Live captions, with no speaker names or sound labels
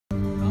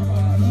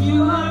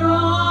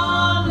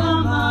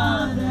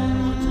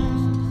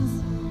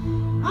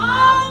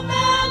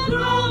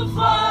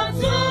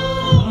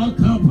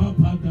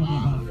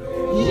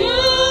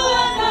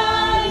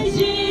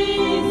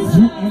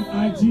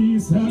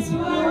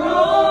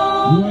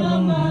all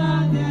that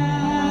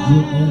matters.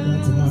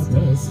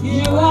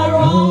 You are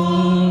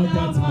all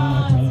that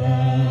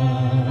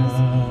matters.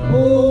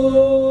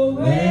 Oh,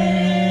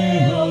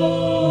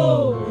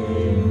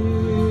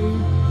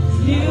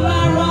 you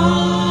are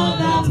all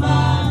that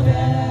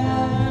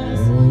matters.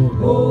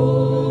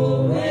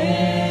 Oh,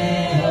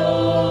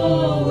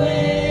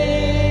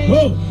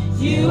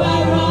 you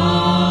are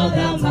all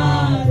that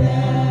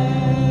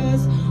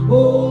matters.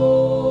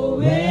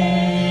 Oh,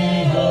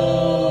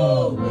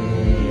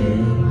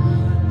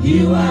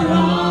 you are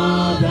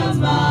all that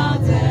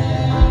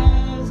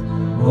matters.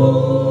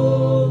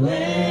 Oh,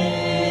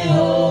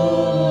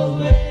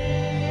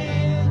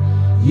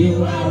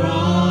 you are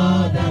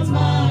all that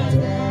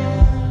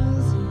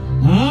matters.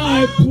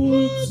 I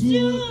put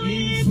you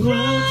in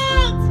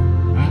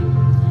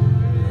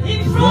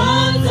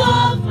front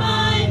of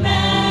my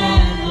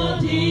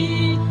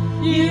melody.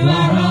 You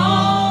are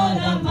all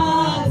that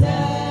matters.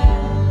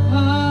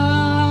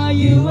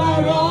 You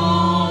are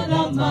all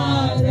that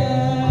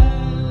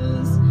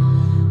matters.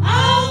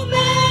 I'll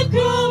make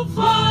room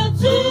for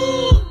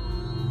two.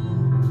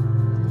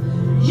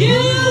 You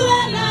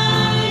and I,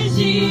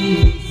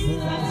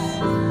 Jesus.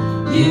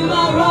 You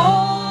are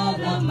all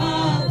that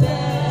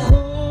matters.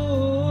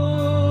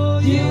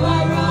 You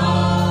are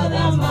all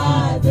that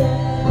matters.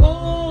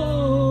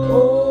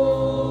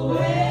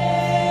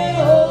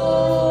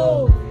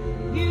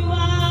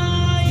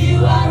 You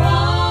are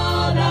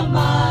all that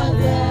matters.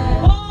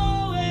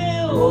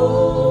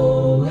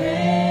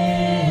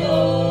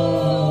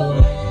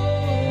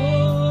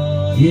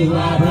 You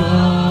are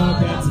all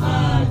that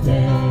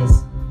matters.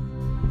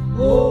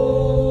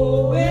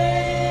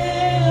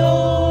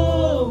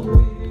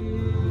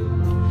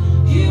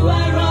 You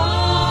are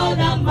all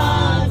that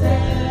matters.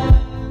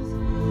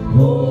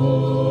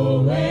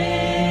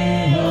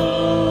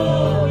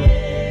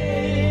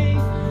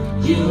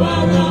 You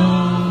are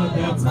all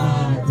that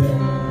matters.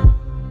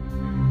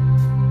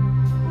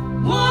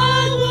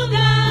 What would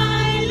I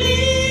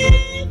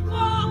live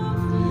for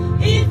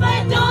if I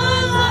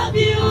don't have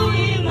you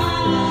in my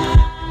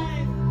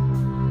life?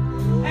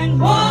 And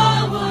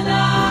what would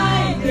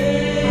I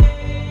give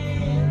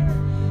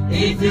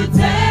if you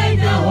take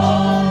the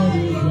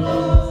Holy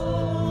Ghost?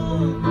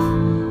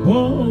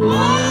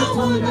 What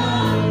would I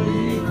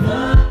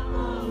become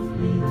of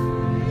me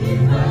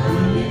if I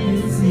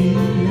didn't see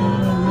your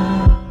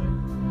love?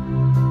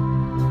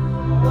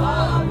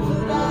 What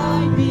would I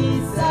be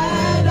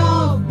said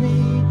of me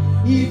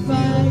if I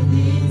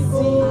didn't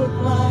hold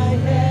my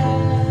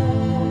hand?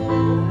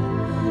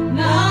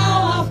 Now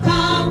I've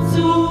come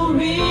to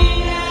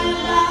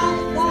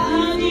realize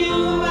that you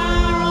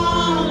are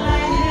all I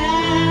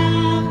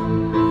have.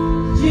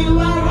 You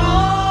are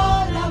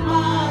all that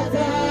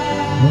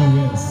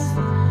matters.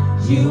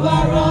 You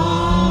are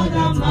all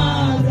that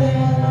matters.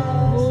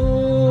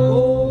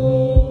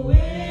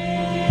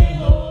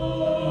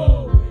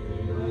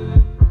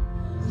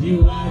 You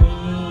are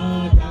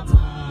all that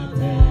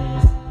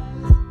matters.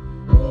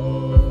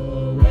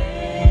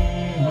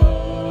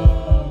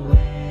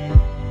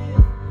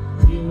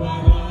 You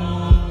are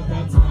all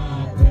that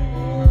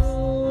matters.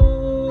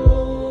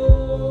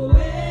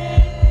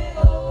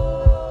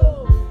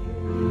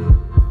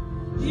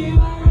 You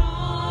are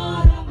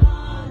all that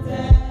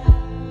matters.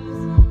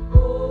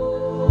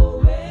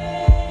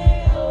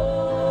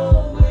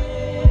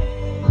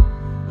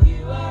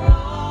 You are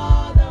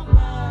all that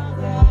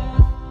matters.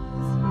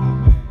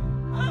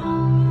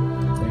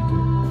 Thank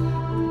you.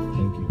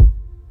 Thank you.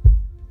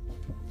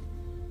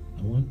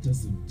 I want us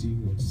to deal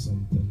with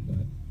something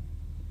that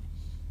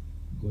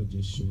God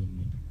just showed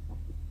me.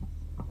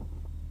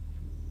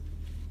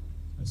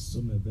 I saw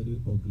a very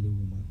ugly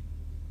woman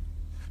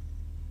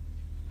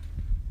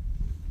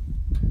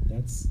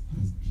that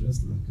has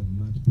dressed like a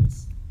mad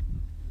person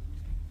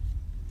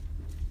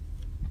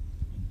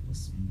and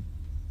was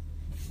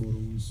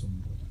following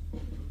somebody.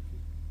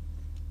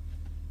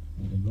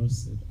 And the Lord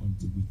said,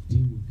 until we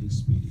deal with this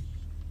spirit,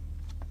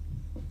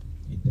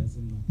 it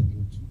doesn't matter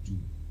what you do,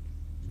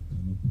 you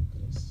cannot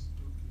progress.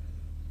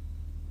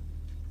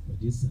 But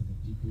these are the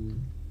people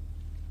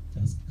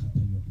that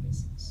scatter your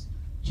blessings.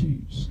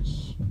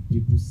 Jesus. When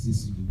people see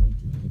you, they want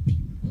to help you.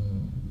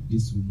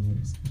 This woman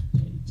is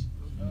scattered.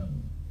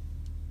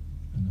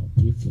 And I'll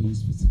pray for you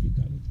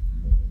specifically.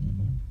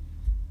 Mama,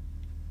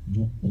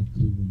 no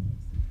ugly woman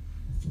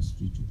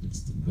frustrate your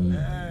destiny.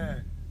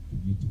 You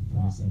need to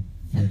rise up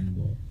very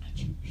well.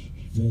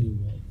 Very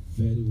well,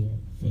 very well,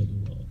 very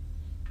well.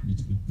 You need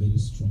to be very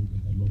strong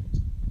in the Lord.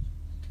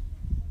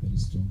 Very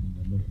strong in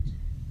the Lord.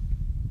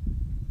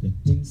 The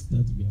things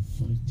that we are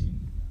fighting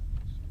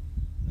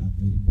are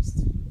very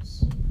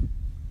mysterious.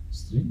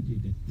 Strangely,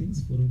 the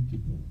things foreign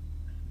people,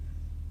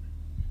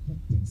 the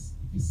things,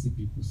 if you see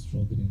people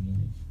struggling in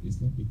life, it's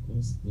not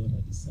because God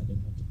has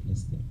decided not to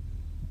bless them.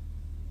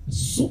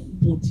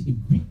 Somebody, a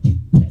wicked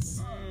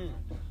person,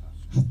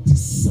 has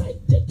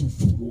decided to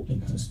follow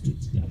and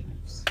frustrate their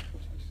lives.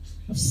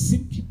 I've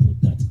seen people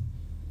that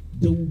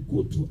they will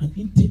go to an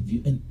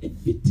interview and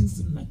everything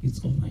seems like it's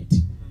all right.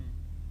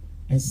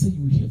 And say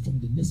you hear from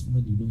the next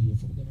moment, you don't hear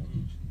from them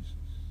again.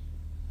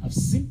 I've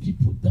seen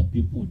people that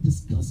people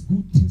discuss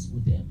good things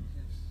with them,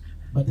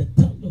 but the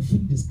time of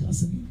him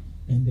discussing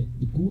and they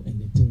go and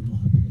the thing will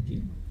not happen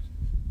again.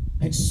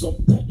 And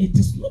sometimes it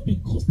is not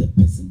because the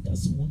person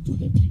doesn't want to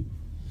help you,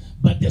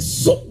 but there's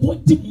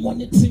somebody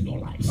monitoring your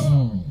life.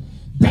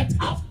 That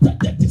after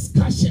the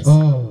discussions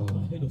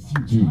ahead of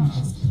you,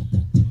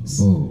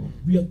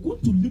 we are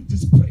going to leave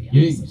this prayer.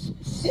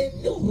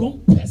 Any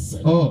wrong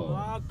person.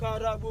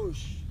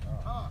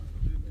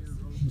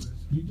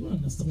 You don't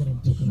understand what I'm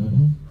talking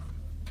about.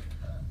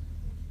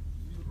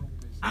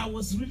 I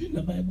was reading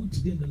the Bible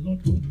today and the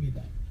Lord told me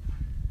that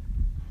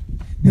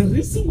the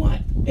reason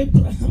why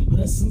Abraham's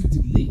blessings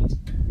delayed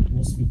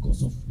was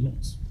because of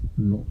Lot.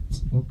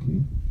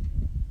 Okay.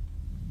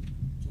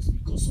 It was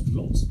because of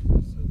Lot.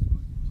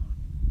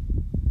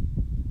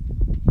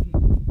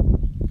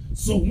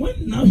 So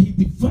when now he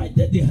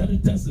divided the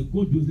inheritance and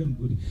God gave them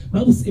good.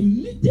 But was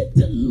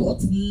immediately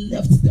Lot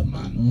left the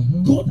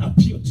man. God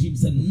appeared to him and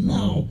said,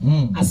 now,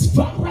 as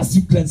far as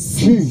you can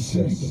see,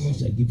 the Lord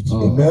shall give it to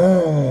you.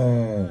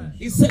 Amen.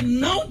 He said,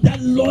 now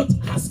that Lot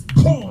has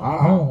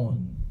gone.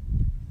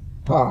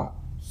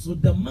 So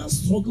the man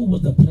struggled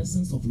with the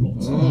presence of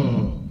Lot.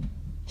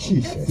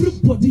 Jesus.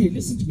 Everybody,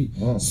 listen to me.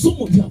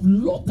 Some of you have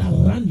Lot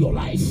around your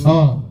life.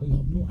 But you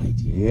have no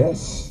idea.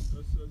 Yes.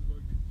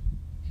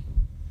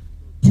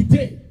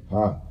 Today,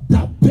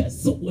 that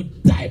person will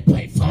die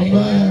by fire.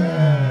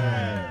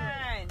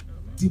 Amen.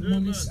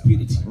 Demonic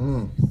spirit.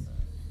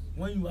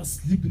 When you are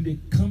sleeping, they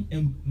come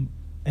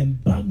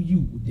and bang you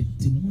with the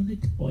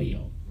demonic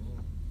oil.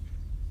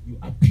 You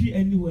appear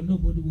anywhere,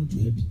 nobody wants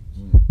to help you.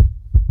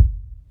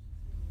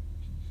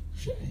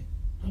 Sure.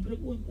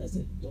 I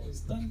said, don't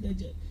stand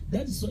there.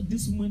 That is what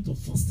this moment of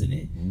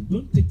fasting,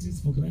 don't take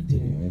this for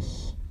granted.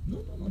 Yes.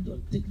 No,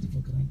 don't take it for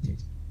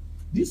granted.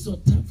 This is your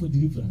time for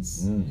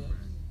deliverance.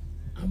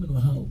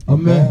 How?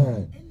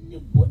 Amen.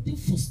 Anybody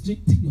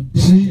frustrating your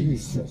destiny,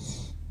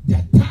 Jesus.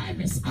 their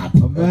time is up.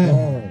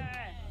 Amen.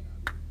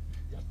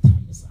 Their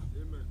time is up.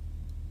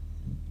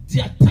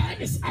 Their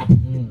time is up.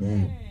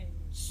 Amen.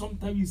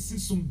 Sometimes you see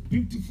some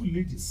beautiful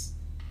ladies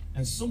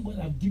and somebody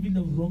have given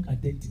them wrong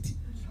identity.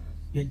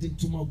 And then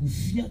tomorrow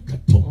fear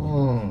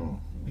katon.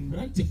 And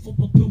run to for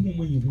papa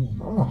woman you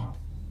want.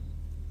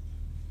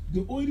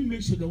 They only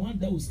make sure the one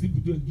that will sleep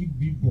with you and give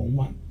big born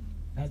one.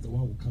 That's the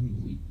one who will come your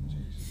way.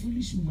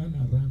 Foolish women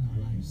around our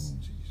lives.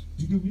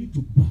 Today we need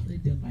to bury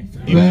them by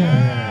fire.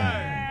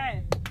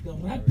 Amen. The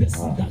right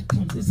person that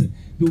comes, listen,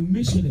 they will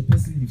make sure the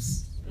person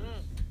lives.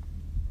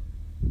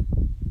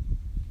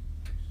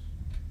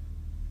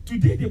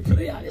 Today the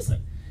prayer,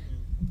 listen,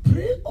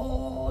 pray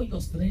all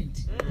your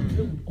strength.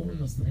 Pray with all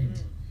your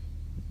strength.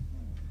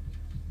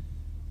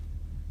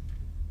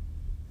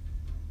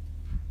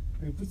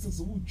 And Christians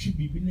who cheat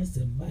business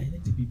and buy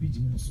anything be big.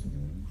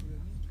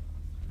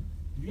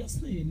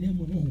 Yes, no,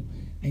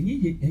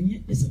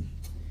 and listen,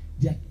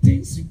 there are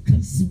things you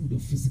can't see with your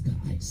physical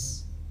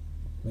eyes,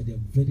 but they are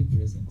very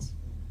present.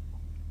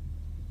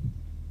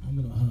 I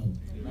mean, how?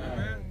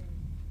 Amen.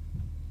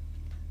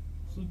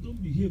 So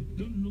don't behave,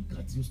 don't look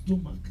at your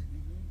stomach.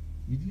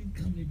 You didn't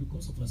come here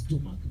because of a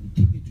stomach, we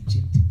came here to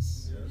change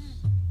things.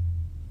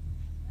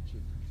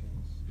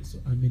 So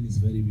amen is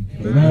very weak.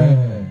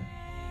 Amen.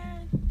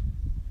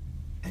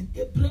 And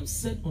Abraham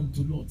said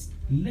unto Lot,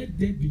 let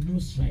there be no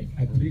strife,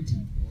 I pray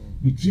thee,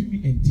 between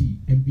me and thee,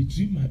 and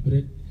between my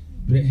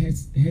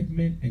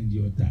headmen and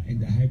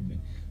the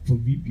highman, for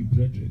we be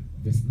brethren.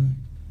 Verse 9.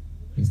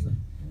 Verse 9.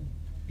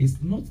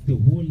 Is not the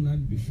whole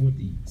land before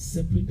thee?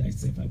 Separate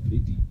thyself, I pray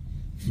thee,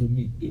 from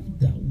me. If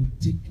thou wilt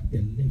take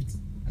the left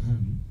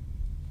hand,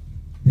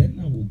 then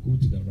I will go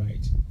to the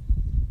right.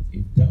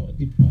 If thou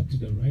depart to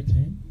the right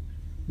hand,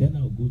 then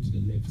I will go to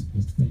the left.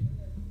 Verse 10.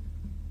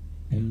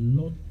 And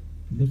Lot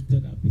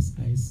lifted up his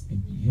eyes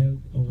and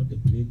beheld all the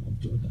plain of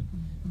Jordan,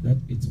 that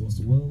it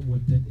was well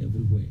watered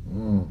everywhere,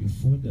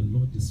 before the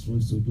Lord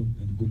destroyed Sodom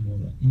and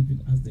Gomorrah,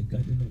 even as the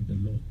garden of the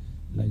Lord,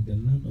 like the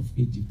land of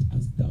Egypt,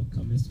 as thou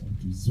comest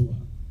unto Zoar.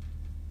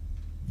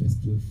 Verse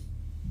 12.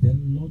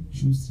 Then Lot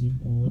chose him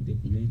all the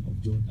plain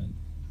of Jordan,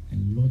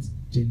 and Lot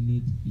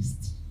journeyed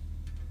east,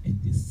 and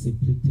they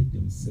separated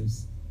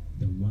themselves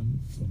the one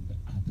from the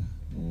other.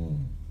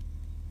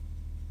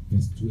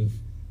 Verse 12.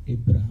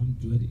 Abraham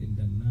dwelt in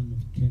the land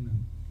of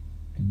Canaan,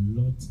 and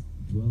Lot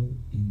dwelt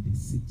in the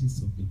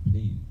cities of the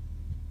plain,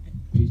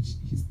 and pitched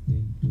his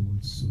tent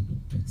towards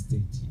Sodom. Verse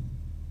 13.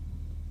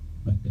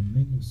 But the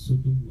men of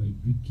Sodom were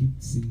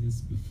wicked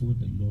sinners before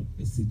the Lord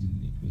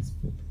exceedingly. Verse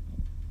 4.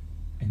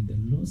 And the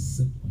Lord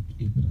said unto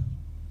Abraham,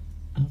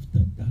 after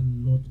that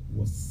Lot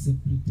was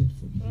separated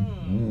from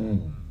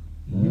him,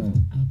 lift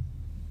up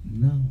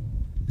now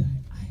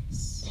thy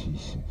eyes,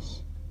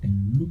 Jesus.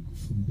 and look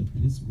from the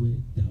place where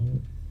thou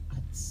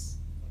art,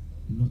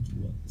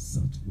 northward,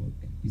 southward,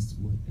 and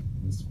eastward,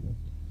 and westward.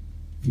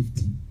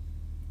 15.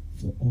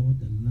 For all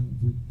the land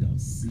which thou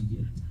seest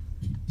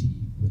to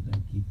thee will I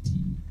give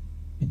thee,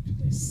 and to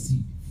thy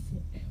seed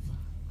forever.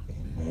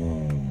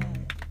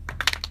 Amen.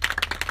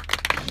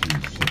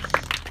 Jesus.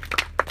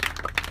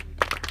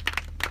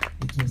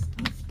 It was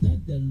after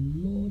the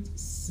Lord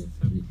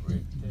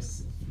separated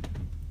yourself free.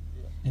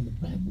 And the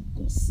Bible,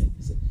 God said,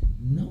 He said,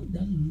 now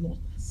that Lord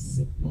has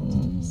separated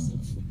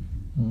Himself from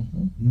you,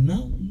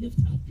 now lift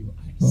up your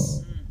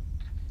eyes.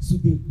 So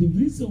the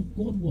reason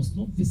God was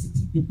not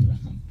visiting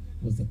Abraham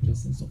was the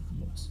presence of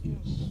Lot.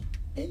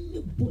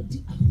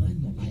 Anybody around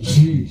your life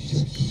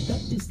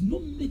that is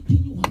not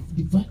making you have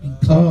divine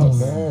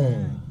encounters. You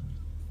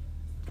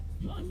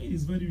know what I mean?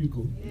 It's very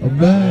cool.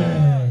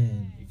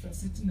 Amen. If you're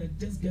sitting there,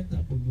 just get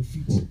up on your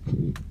feet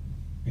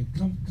and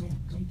come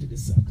to the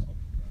circle.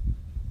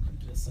 Come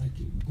to the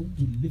circle. We're going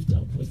to lift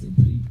our voice and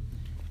pray.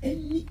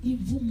 Any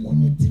evil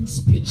monitoring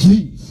spirit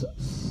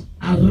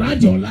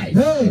around your life,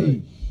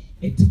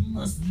 it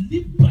must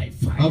live by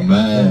fire.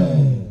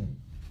 Amen.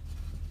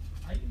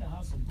 Are you in the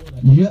house of God?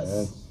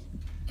 Yes.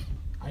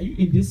 Are you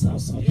in this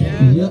house?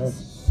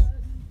 Yes.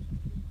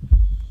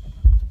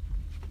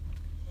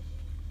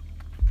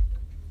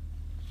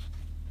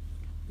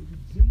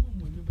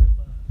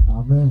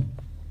 Amen.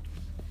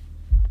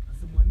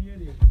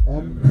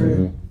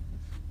 Amen.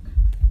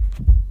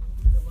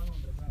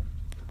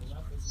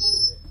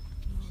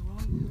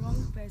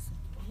 Wrong person.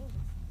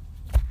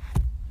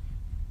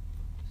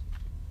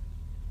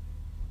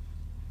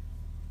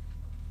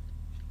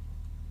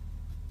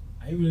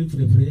 Are you ready for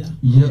the prayer?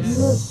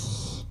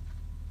 Yes.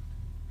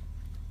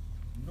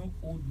 No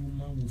old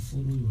woman will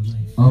follow your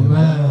life.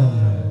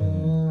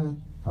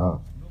 Amen.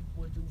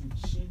 Nobody will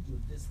change your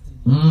destiny.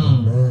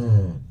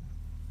 Amen.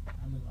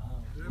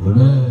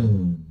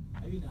 Amen.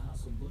 Are you in the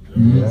house of God?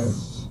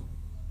 Yes.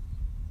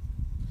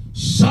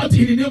 Shout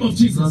in the name of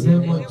Jesus. In the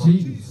name of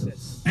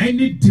Jesus.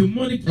 Any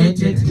demonic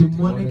entity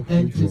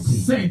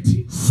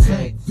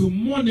sent to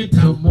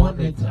monitor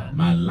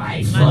my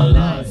life.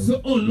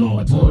 So, oh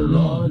Lord,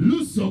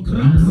 lose your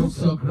ground, lose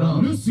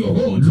your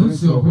hold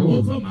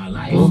over my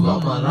life.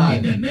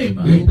 In the name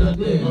of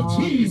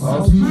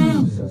Jesus.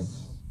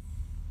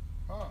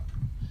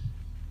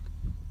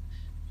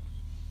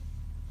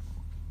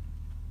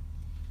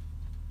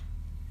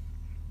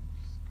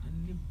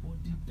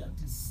 Anybody that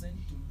is sent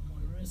to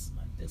molest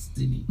my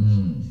destiny,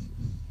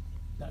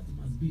 that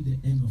must be the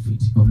end of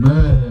it.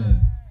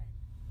 Amen.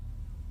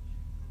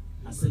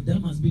 I said that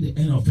must be the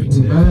end of it.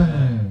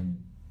 Amen.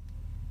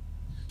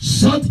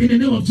 Shout in the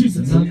name of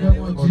Jesus. In the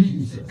name of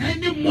Jesus.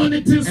 Any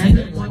monitoring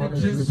spirit,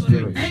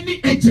 any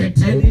agent,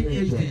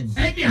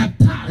 any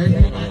attack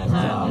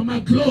on my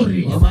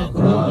glory, on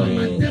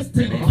my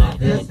destiny,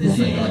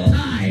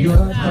 your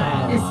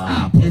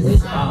time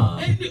is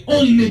up. Any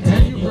old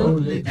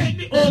lady,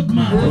 any old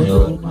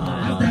man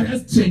that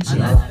has changed,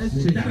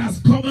 that has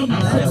covered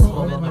my face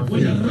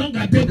with a wrong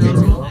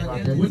identity,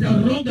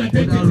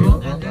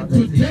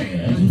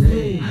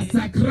 today as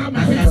I grab my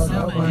hands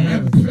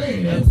and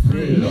pray,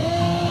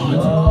 Lord,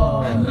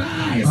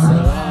 arise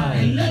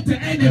and let the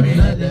enemy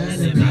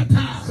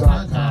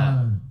scatter.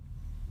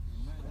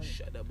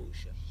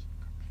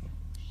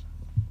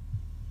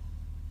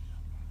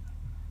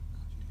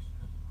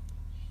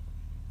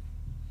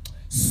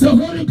 So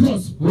Holy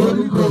Ghost,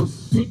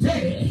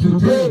 today,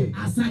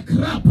 as I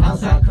clap my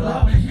hands and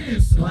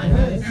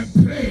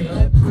pray,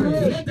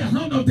 let the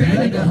hand of the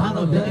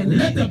enemy,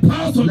 let the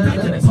powers of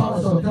darkness,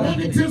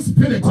 monitoring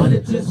spirit,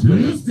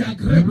 lose their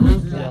grip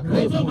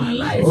over my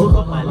life,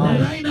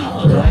 right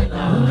now, right now,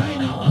 right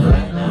now,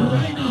 right now,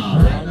 right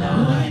now,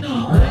 right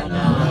now.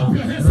 Clap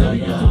your hands and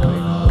begin to pray.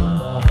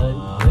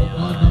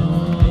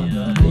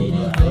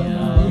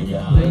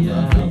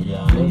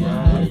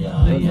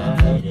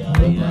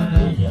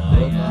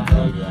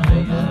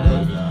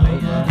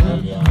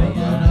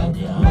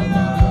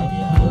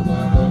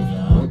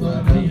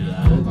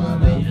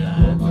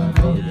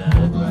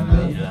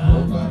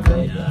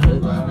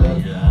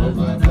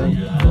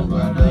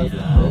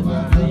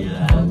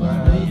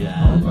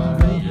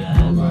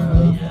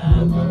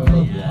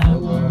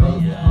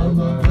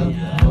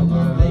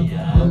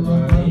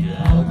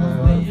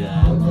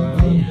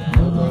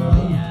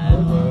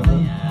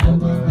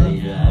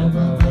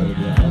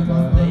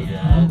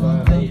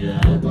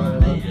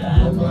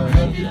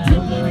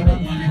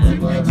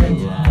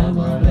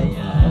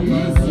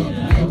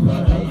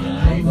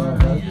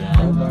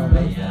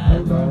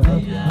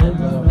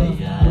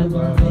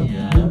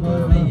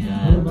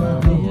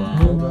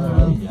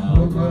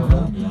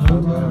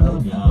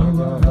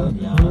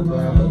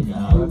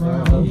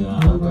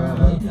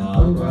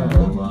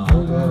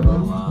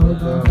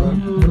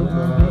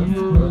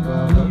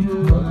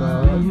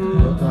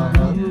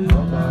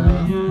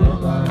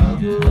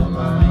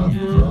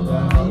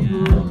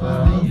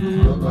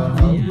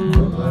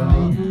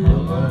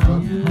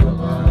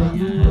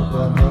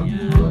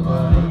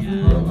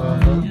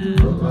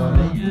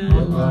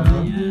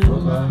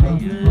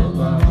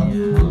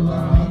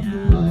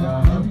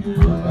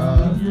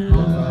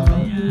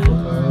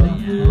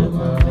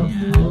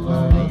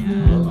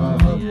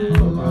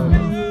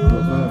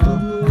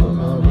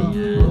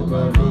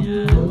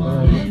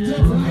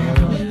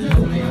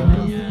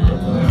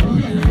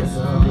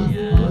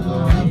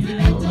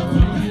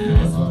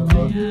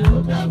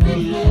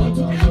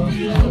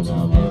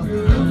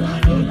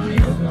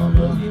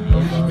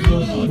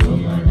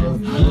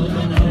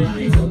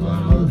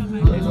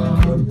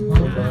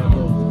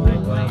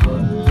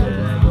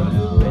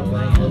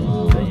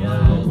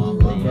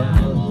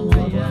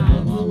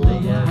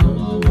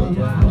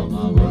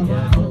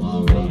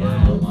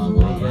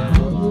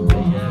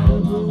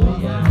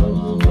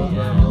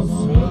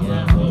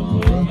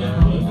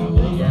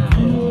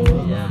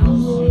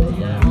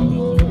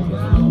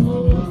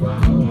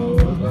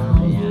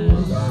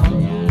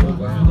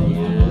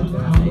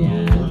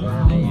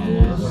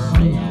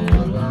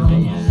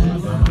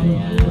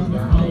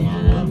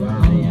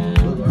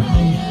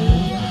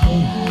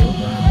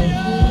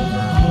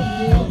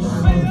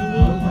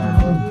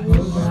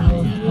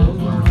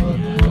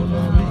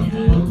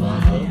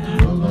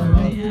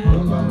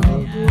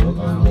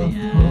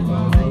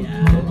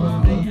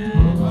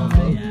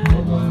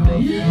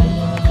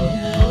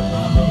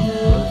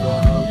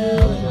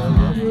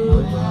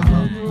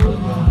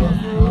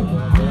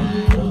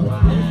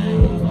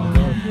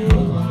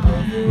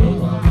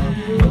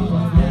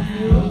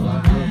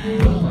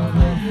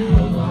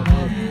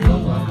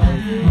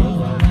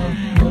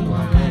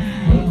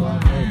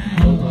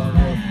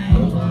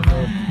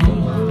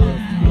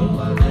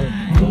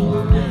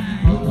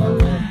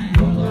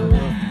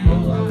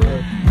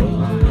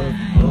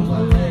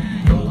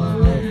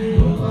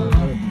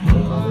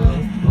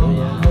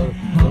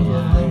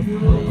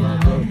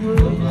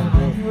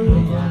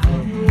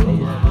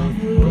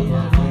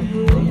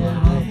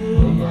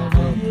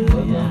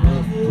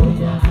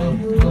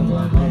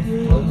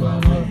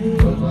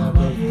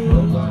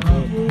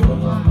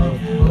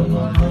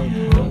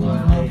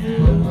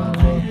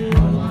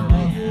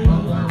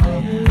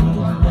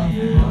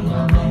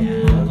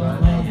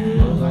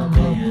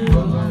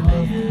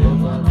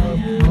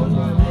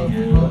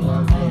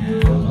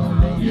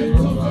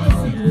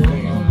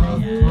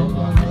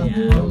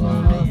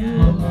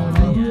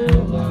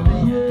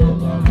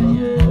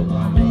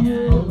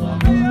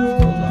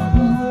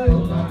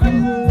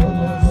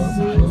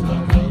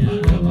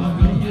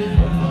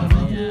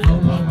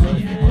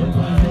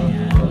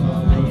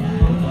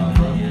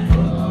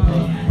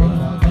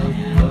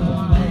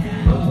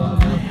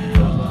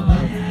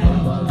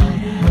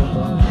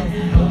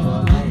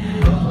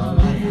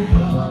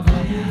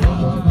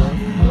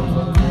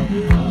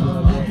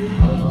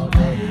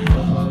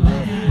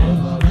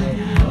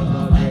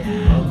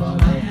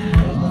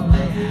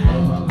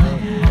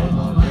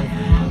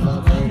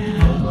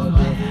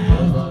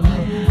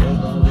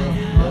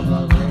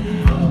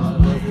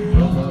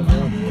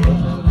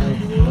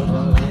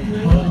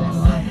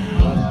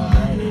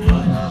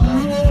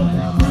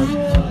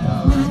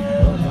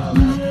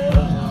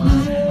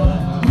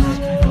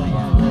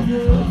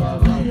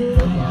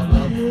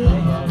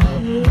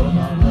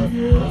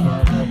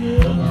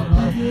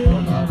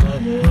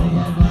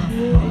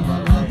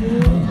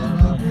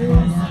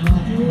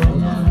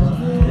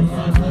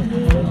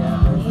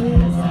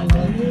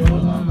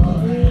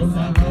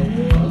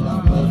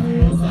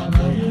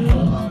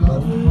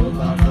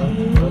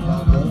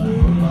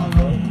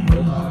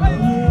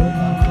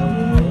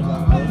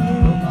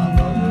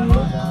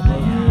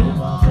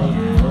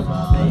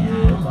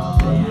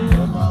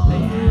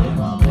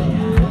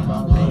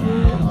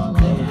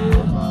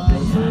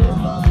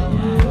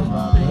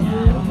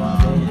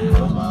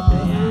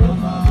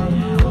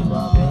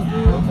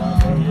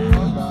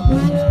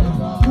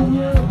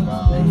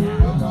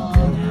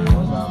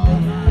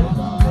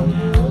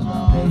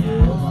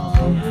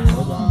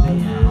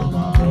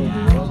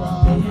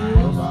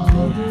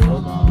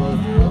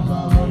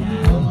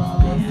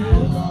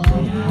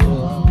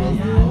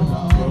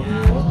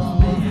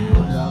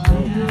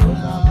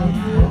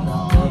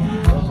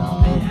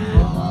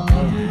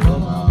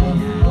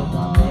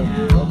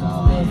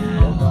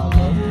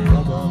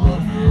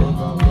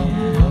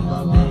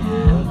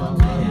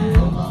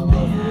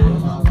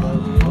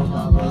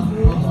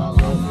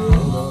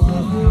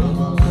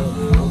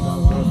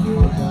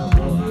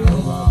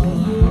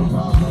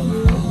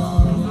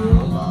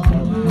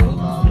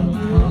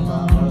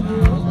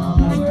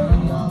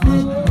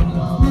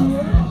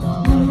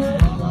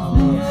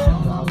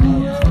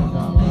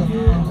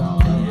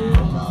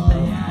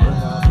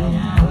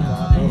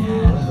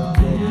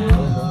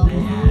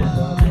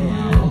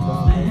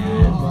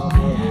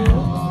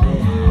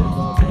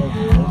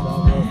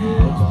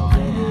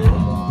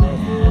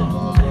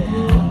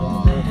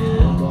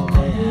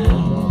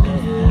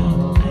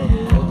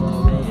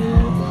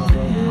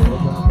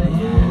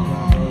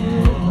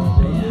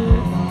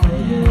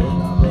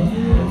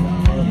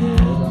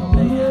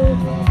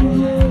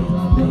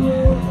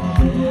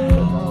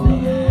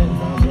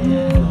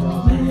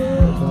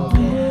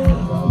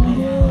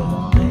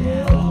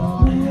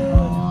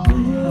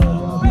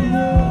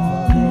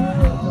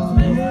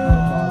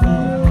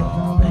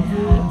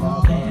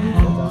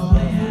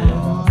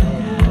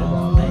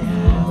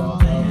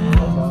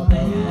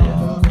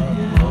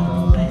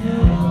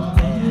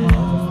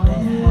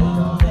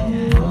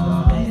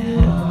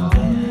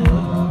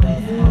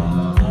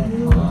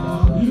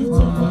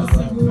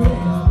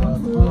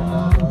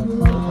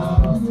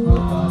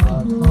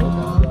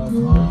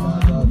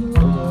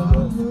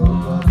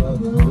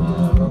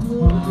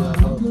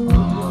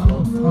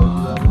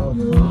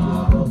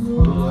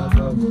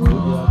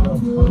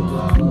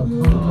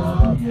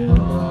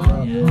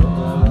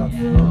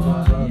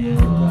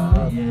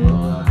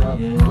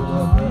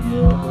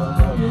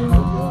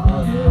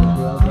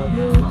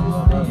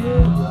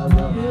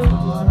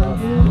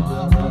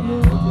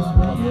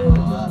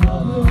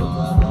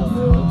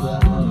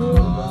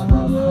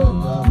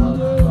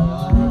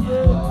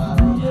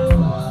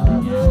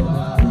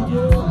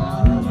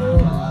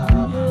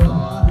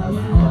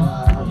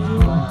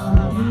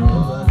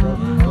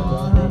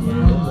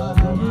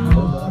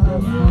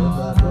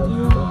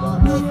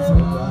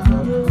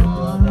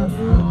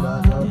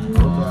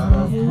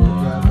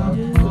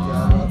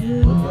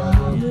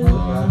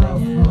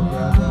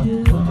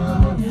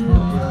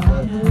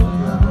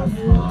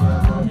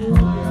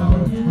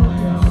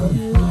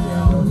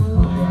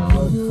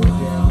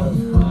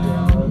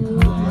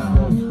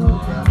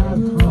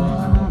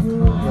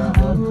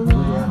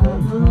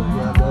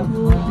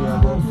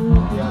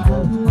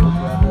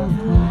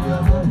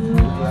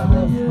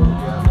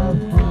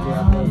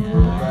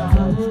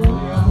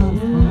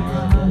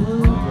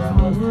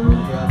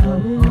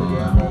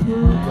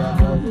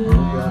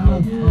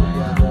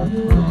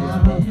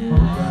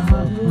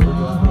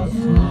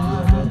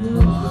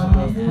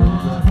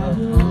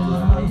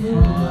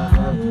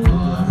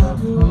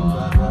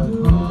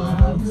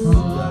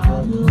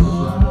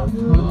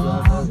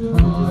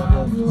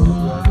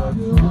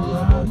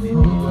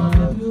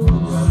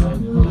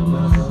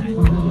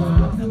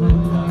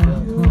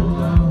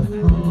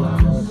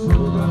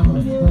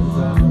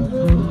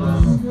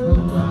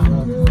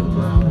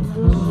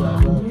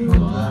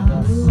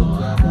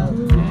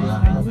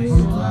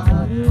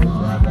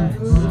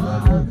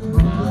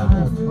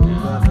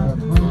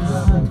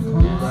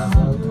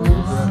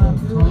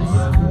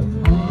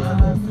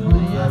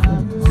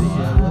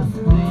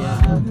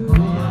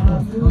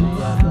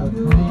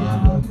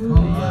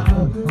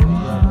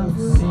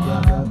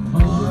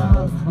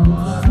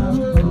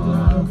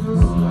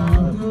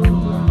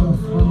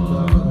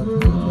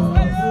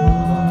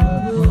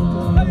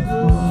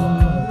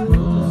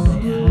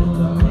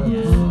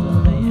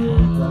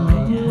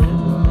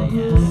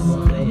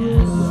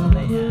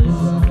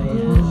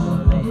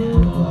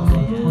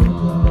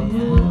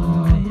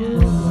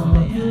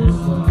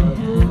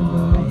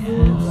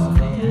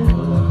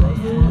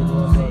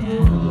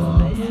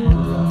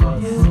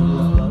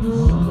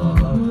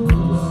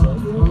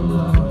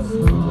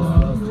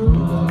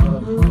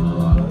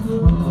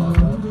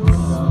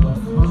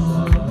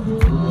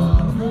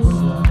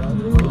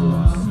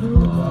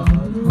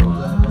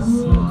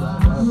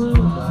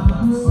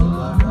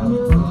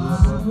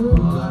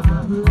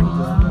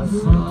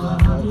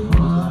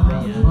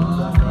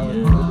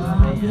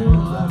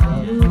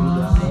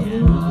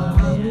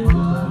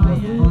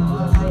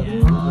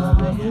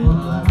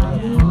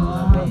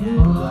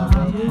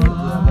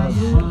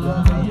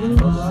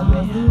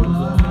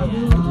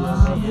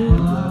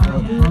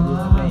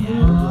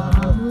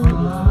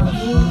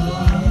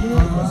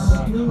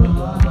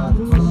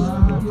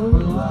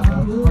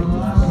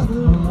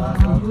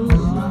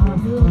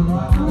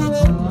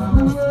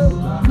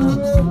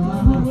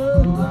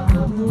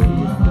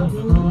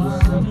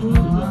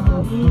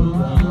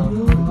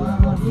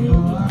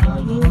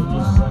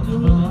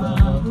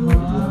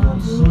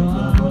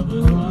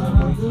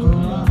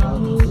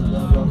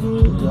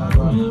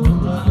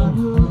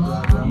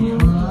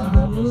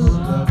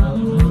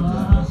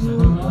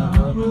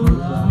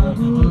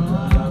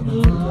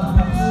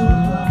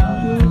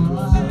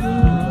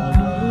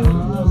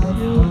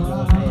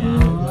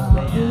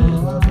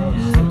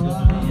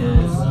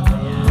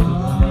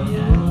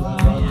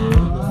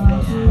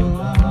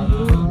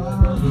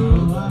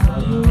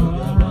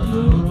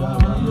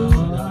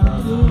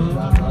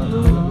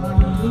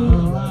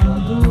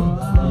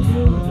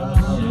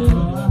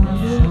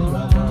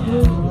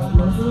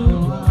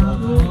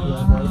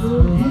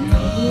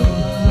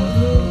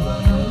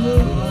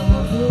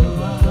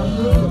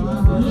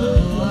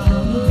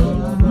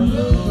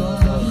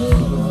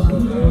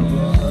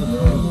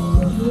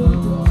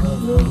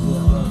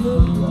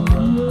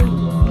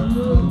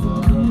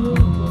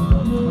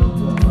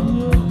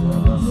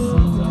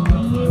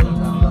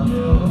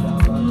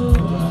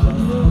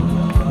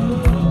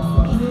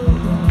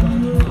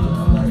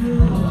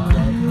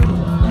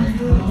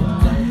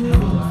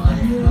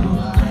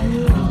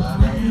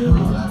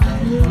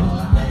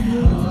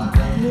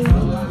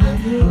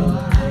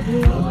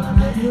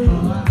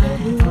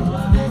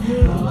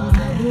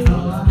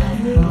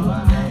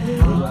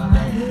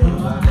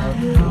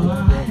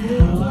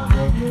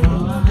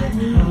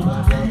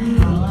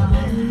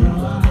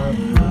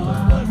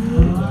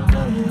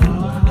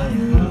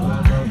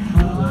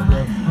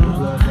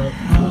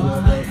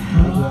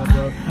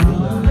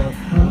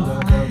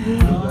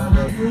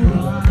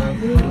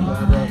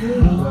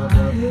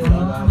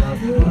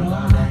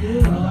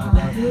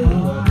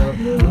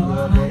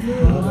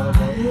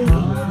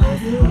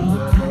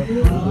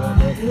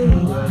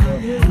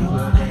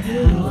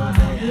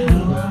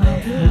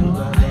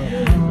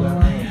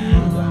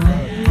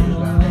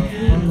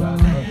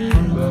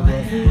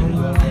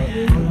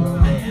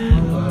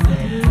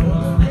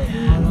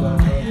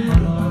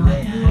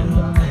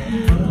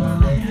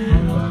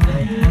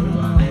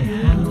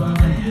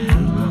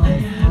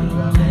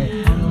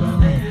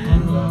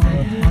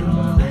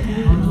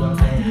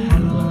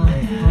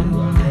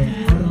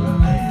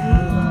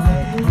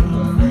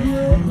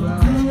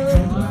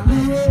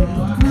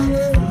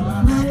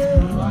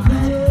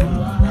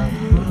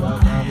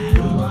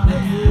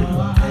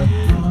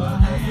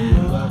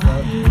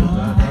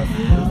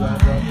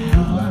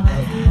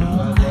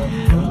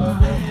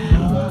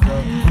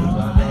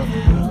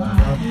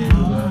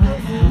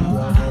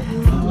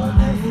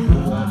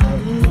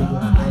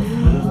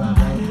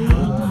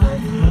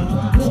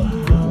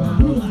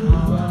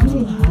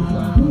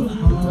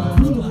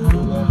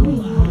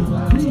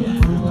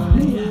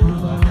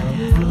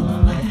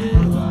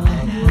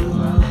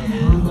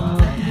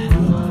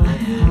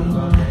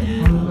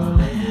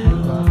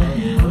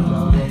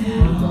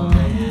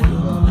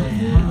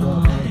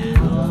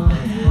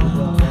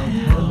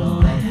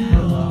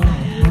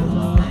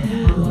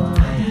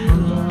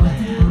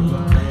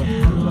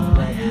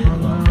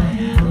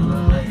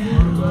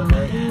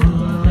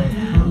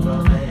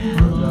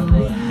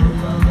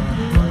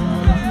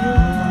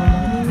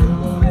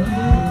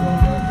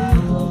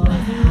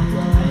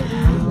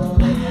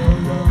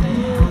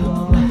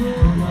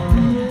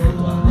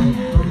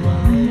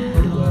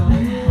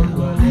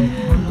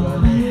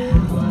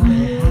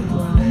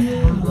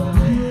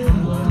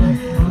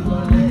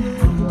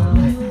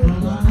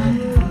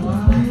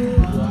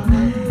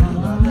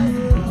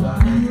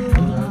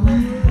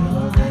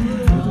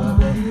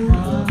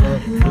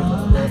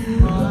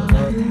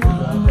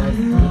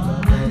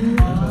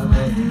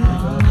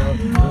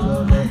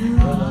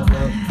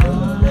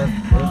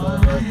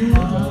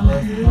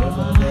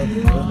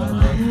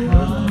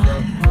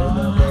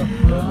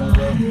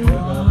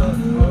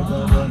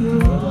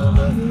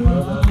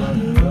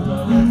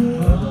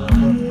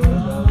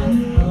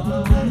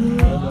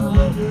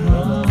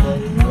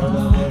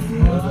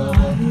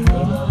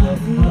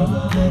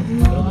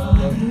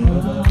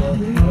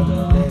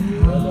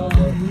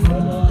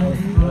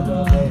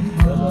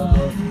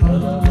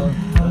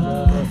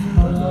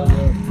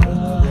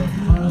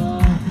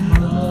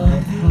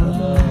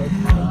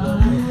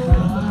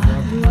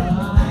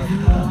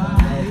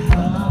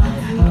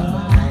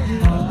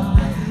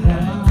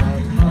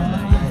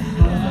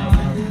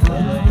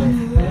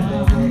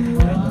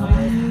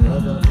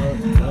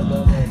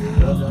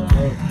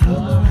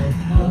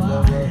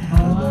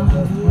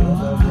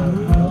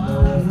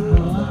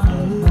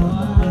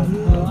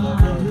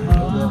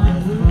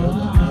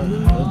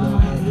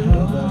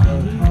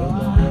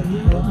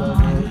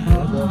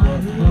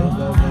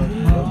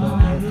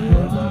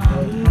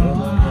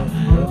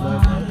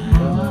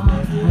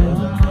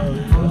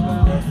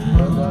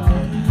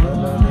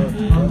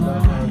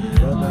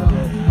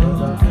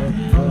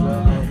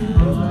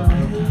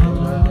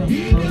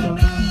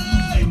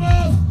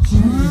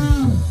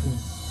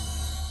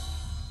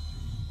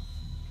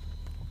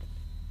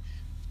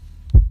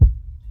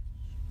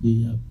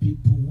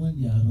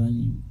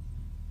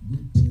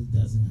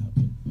 doesn't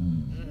happen.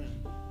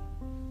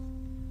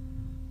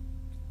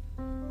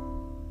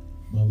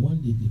 But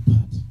when they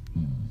depart,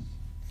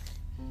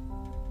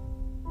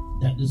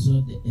 that is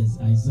what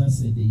Isaiah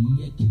said, the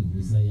year King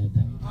Uzziah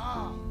died.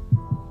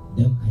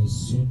 Then I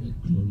saw the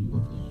glory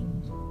of the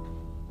Lord.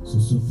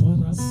 So far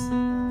as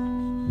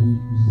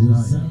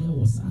Uzziah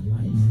was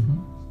alive,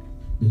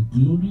 the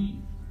glory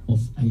of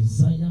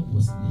Isaiah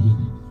was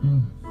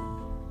hidden.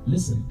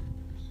 Listen,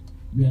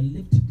 we are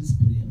lifting this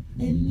prayer.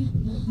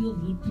 Anybody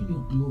ripping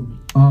your glory,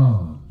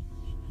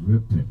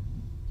 Ripping.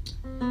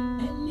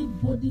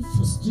 anybody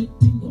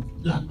frustrating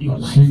your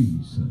life,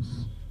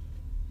 Jesus.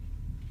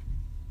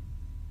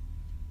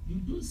 you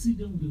don't see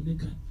them with your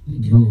naked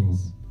No.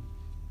 eyes.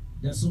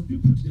 There are some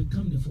people they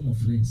come in the form of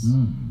friends.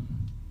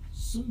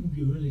 Some will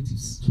be your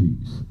relatives.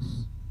 Jesus.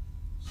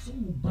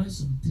 Some will buy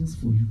some things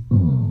for you.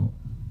 Oh.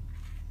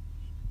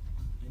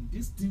 And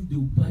these things they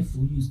will buy for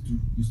you is to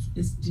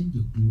exchange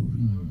your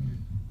glory.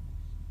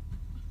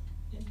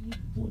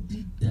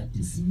 Anybody that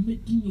is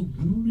making your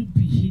glory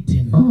be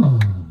hidden,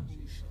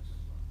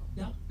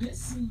 that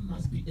person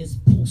must be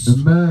exposed.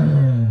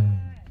 Amen.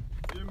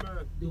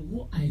 The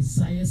whole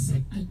Isaiah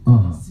said, I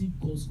couldn't see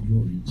God's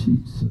glory.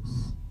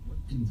 Jesus. When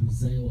King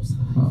Uzziah was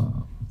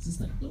alive.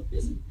 Sister, don't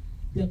listen.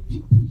 There are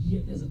people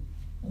here, listen,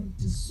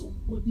 until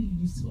somebody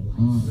leaves your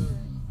life,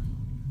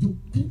 you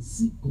can't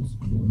see God's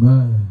glory.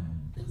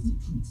 Amen. That's the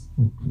truth.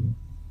 Okay.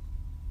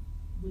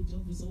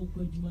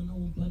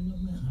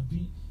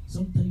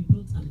 Sometimes you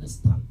don't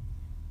understand.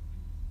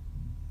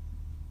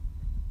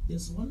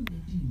 There's one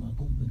lady in my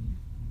company.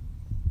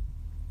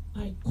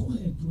 I call her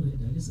and told her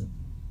that, listen,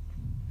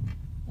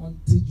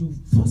 until you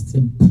fast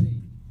and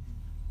pray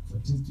for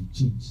things to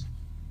change,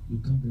 you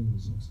can't bring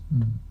results.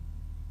 And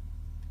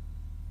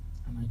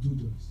I told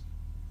her,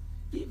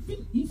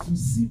 even if you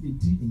see the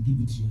deal and give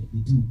it to her, the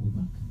deal will go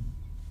back.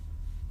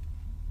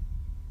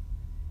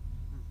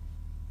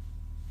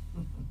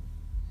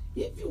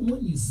 Even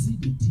when you see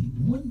the deal,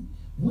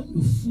 when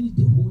you finish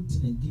the whole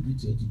thing and give it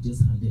to her to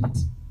just handle it,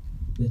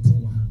 the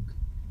thing will hang.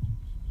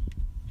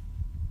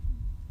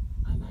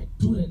 And I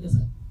told her,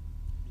 listen,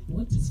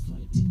 what is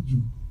fighting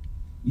you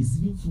is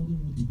even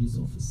following you to this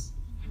office.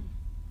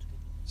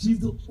 She's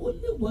the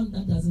only one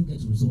that doesn't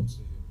get results.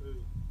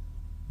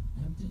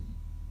 I'm telling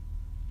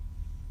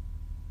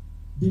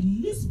you. The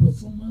least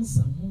performance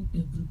among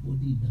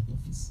everybody in that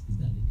office is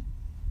that lady.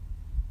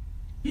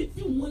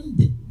 Even when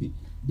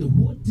the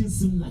whole thing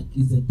seems like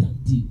it's a done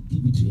deal,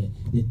 give it to her,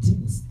 the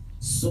thing is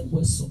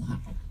somewhere, somehow,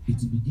 it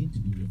will begin to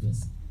be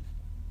reversed.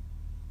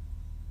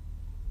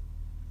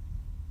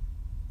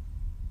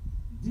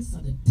 These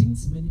are the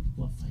things many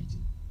people are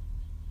fighting.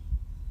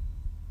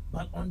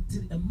 But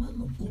until a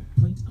man of God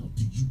points out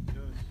to you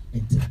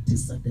and tell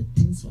these are the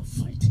things we're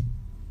fighting,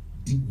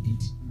 deal with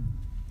it.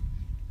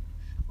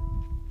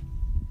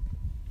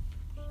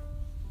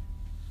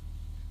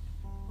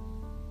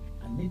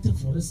 Anita,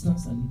 for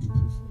instance, I need to pray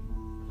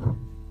for you.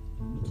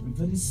 You need to be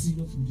very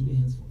serious from today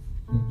henceforth.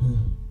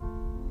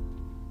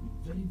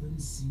 Very, very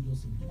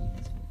serious from today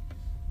henceforth.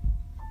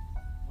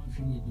 One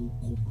thing they will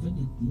convert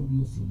the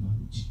glory of your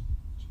marriage.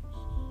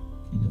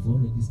 And they've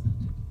already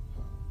started.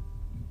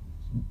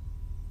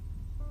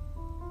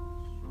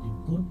 If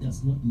God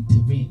does not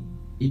intervene,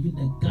 even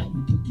the guy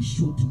you came to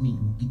show to me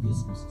will give you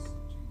excuses.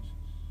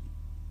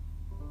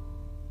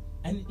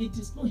 And it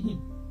is not him.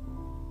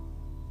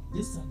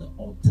 These are the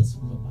altars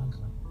from your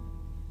background.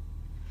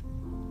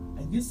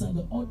 And these are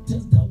the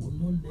altars that will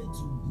not let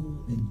you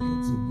go and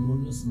get a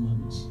glorious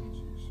marriage.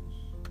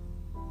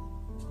 I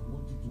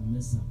want you to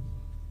mess up.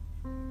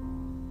 I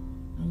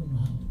don't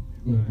know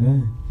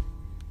how.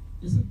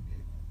 Listen,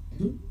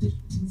 don't take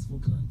things for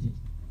granted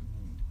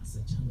as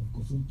a child of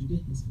God from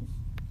today henceforth.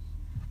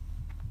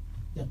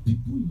 There are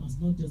people you must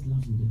not just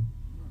laugh with them.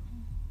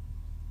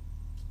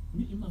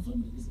 Me in my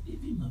family, listen,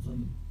 even in my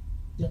family,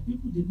 there are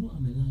people they know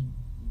I'm a lion.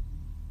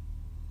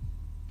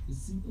 They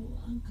say, oh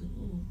uncle,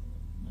 oh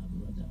my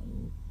brother,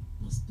 oh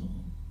pastor.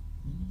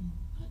 No.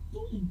 I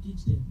don't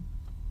engage them.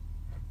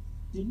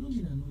 They know me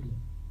and I know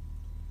them.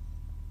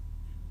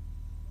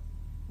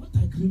 What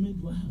agreement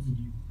do I have with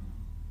you?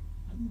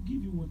 I will give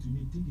you what you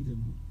need, take it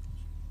and go.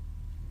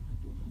 I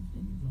don't have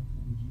any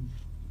rapport with you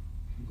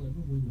because I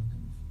know where you are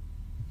coming from.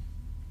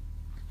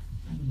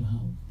 I don't know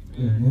how.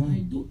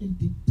 I don't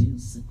entertain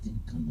certain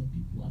kind of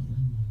people around my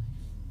life.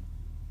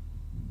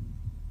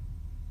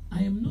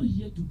 I am not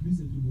here to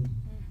please everybody,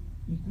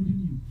 including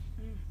you.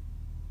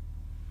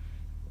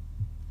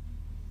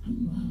 I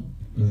don't know how.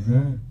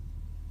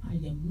 I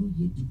am not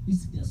here to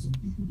please. There are some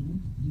people who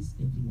want to please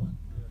everyone.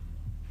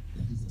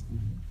 That is a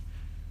problem.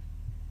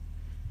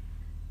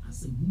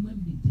 As a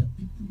woman being, there are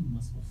people you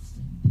must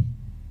offend them.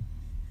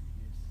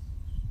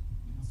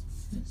 You must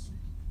offend some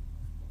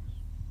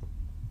people.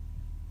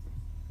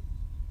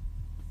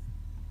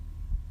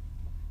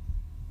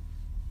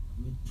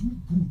 You are too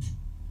good.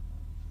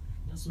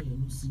 That's why you're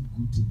not seeing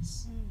good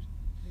things.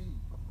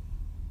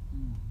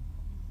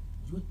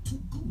 You are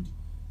too good.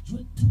 You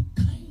are too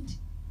kind.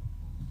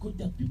 Because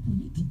there are people who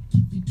need to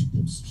give it to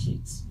them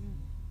straight.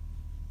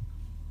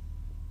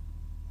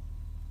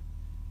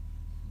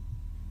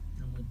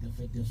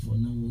 for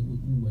now we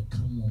were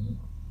come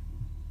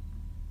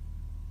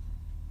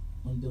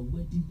on the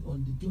wedding,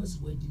 on the Joyce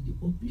wedding, the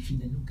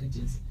operation and no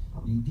catches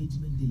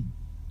engagement day.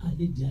 I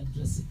did the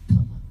address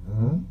come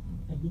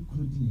and look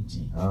clothing in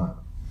change.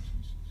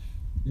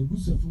 The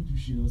boots of food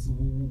she was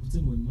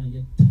when my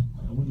yet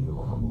I want to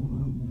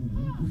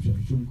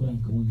show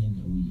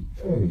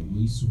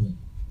we swear.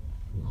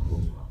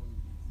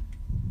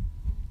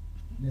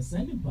 The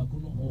signing back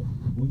on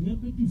when you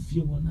ever do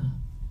fear one hour,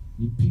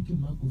 you pick a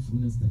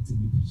microphone and start to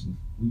be preaching.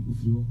 We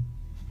feel.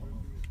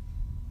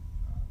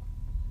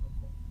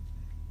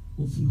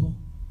 Ofrio,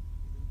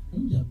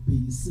 only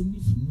pay semi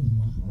from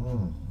no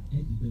one.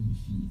 Eddie baby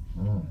fee.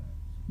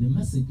 The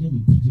message name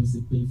we produce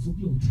a pay for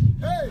your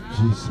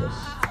Jesus.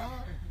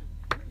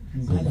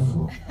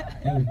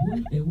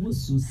 It was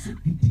so sick.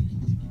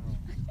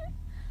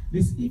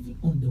 This even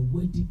on the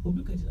wedding.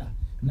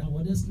 Now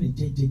what else?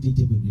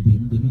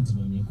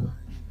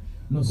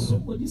 No,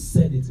 somebody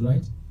said it,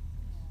 right?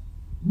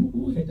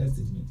 Who heard that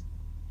statement?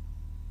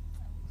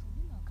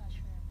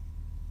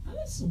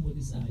 Unless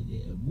somebody said,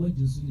 what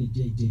do you say?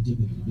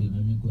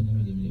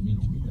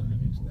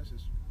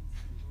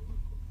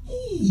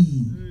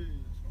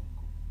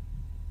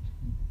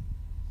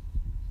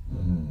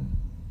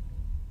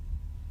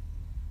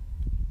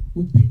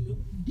 Opinion,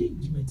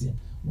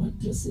 one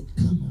dress it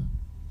come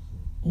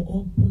or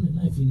open a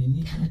knife in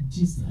any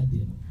just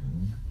idea.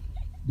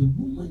 The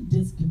woman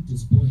just came to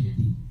spoil the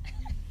day.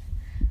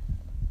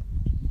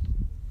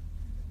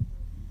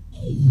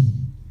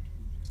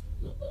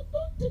 No,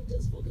 don't take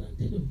this for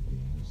granted.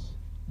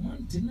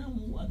 One thing now,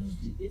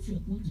 if you're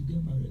going to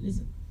get married,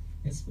 listen,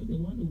 especially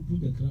the one who put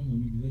the crown on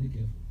you, be very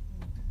careful.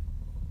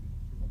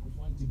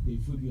 One thing they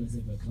fool you as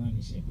if a crown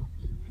is shape.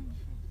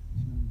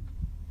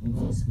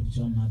 For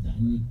spiritual matter,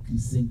 and you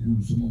Christian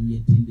group, some of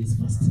you 10 days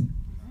fasting.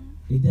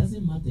 It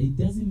doesn't matter, it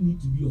doesn't need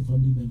to be your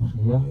family member.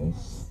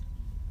 Yes.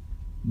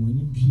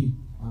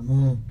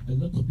 Amen. A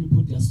lot of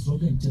people they are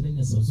struggling and challenging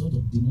as a sort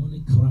of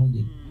demonic crown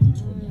they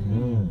put on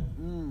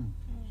them.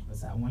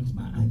 Because I want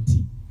my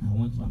auntie, I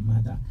want my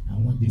mother, I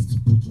want this to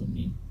put on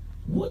me.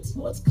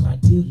 What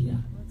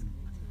criteria?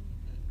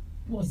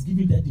 What's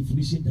giving that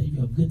definition that if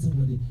you are getting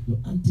what your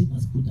auntie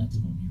must put that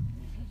on you?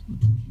 Who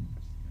told you?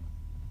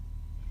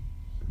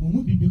 When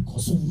we be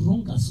because of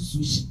wrong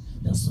association,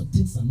 that's what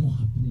things are not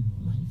happening in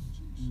your life.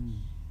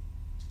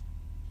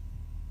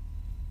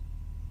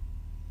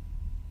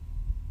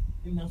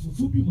 And now for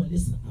people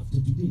listen, after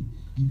today,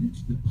 you need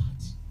to be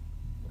party.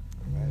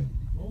 Right.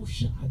 Oh,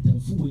 Adam,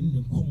 for when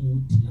you come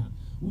out dinner,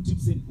 what you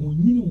say, oh,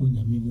 you know when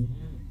you're memo.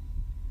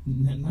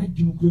 Night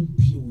you couldn't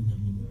be on your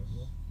memo.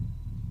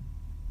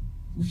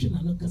 We should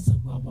not look at so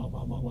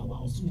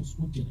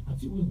spoken. I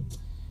feel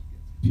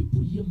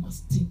people here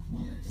must think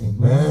well.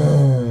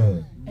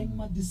 Amen. And you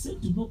must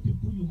decide to know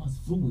people you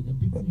must flow with and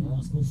people you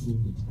must not flow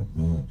with.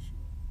 Amen.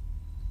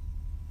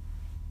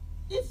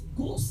 If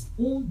God's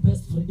own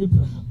best friend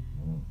Abraham,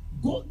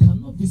 God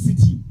cannot visit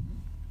him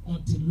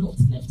until Lot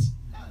left.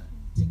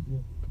 Think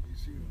what?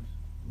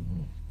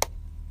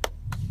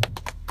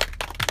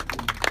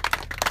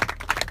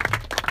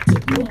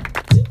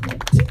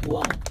 Take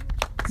what?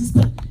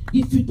 Sister,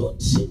 if you don't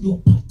change your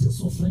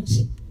patterns of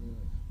friendship,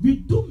 we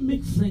don't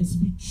make friends,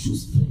 we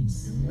choose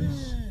friends.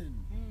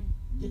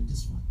 Get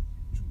this one.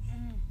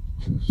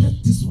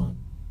 Get this one.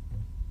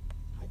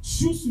 I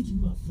choose you to be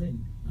my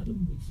friend. I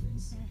don't make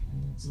friends.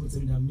 So what's I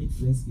make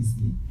friends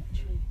easily?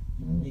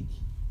 Make.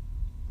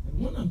 And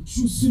when I'm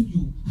choosing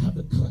you, I have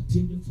a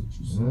criteria for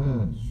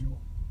choosing.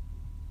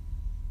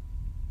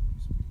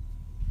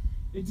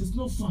 It is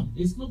not fun.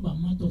 It's not a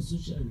matter of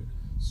social.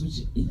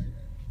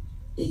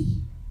 Hey,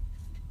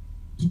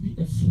 to be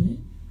a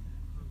friend,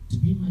 to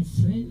be my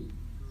friend,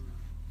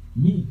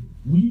 me,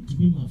 will you to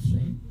be my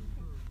friend?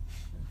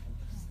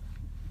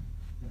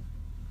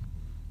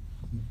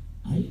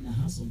 Are you in the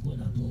house of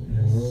God at all?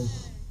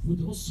 Yes.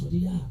 With also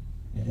the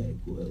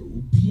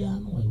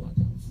piano I want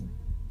to have.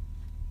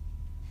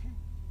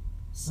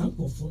 Some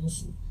of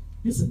us,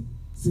 listen,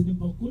 say the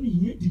Pakoni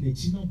here did a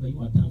chino by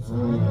you at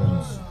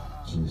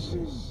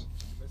Jesus.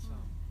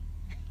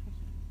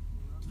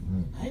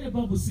 I the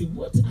Bible say,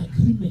 what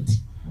agreement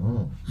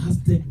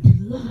has the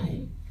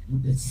belie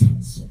with the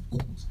sons of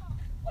God?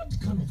 What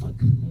kind of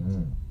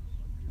agreement?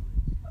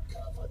 What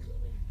kind of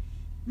agreement?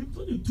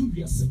 Nippon two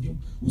years ago,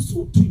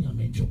 also two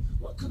years.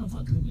 What kind of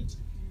agreement?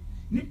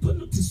 Nippon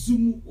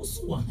Tisumu,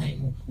 also what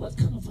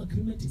kind of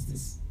agreement is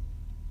this?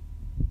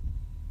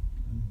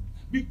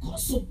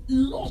 Because of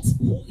Lot,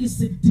 who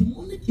is a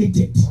demonic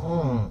agent.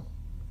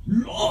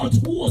 Lord,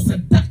 who was a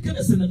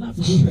darkness in the life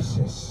of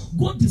Abraham,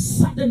 God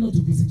decided not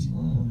to visit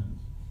you.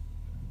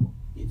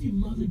 If you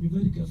marry, be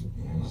very careful.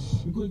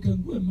 Because you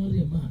can go and marry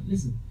a man.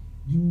 Listen,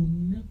 you will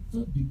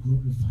never be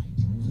glorified.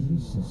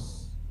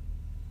 Jesus.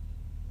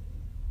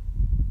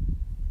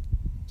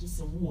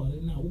 Just a war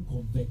now who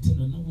converted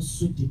and now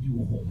sweat to be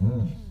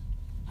home.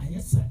 I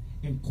yes,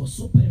 and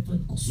Kosopa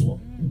and Kosoa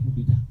who will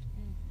be that.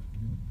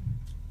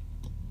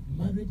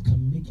 Marriage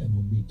can make and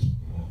will make.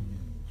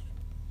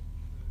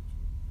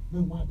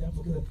 Meanwhile, I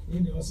forget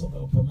any also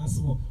about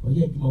Permassimo or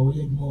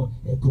Yegmo,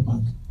 Eco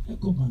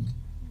Bank.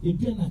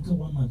 If you're not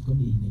 1 month, come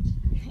in it.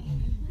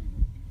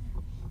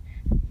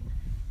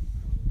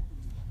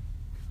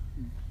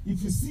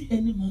 If you see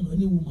any man or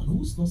any woman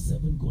who's not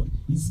serving God,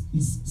 his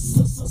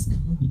success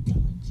cannot be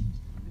guaranteed.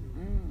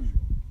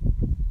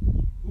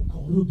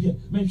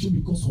 Mentioned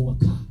because of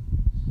a car.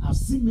 I've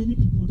seen many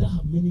people that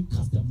have many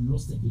cars that have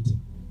lost everything.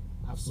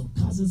 I have some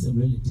cousins and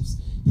relatives.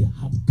 They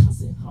had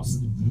cars and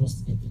houses, they've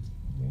lost everything.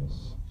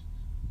 Yes.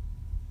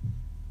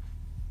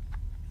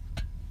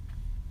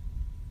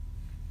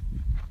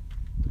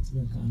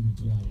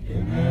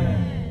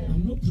 Amen.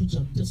 I'm not preaching,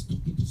 I'm just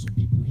talking to some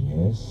people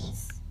here.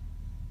 Yes.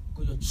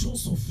 Because your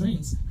choice of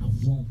friends are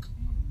wrong.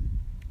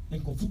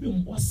 And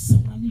confirm what's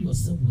surrounding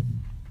yourself with.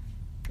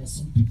 There's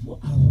some people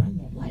around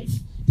your life,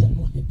 they are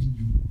not helping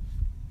you.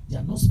 They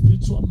are not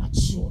spiritually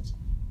matured.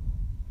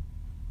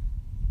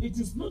 It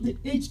is not the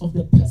age of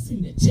the person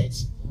in the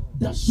church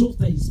that shows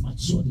that he's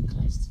matured in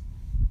Christ.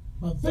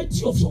 But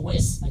virtue of your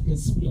words, I can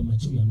see we are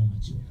mature, you are not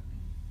mature.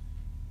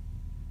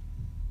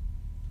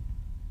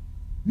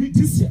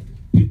 This year,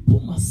 people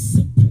must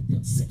separate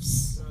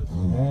themselves.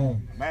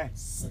 Amen.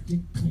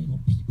 Certain kind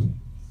of people.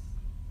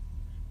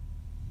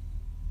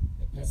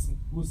 The person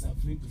who is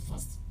afraid to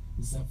fast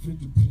is afraid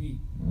to pray,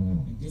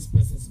 and this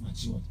person is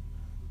matured.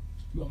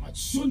 You are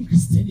mature in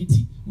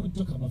Christianity. When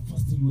you talk about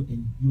fasting, you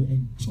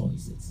enjoy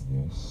it. Yes.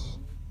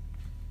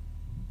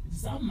 It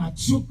is our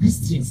mature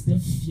Christians that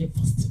fear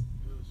fasting.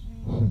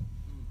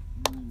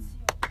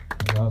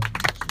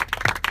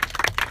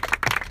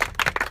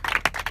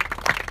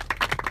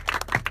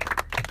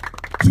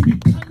 To be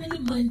carnally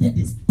minded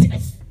is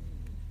death.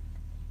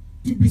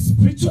 To be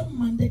spiritual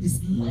minded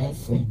is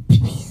life and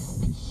peace.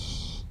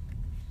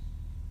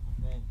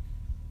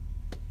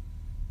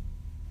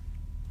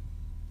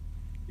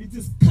 It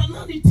is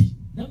carnality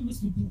that makes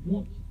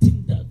people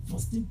think that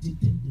fasting take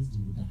 10 days they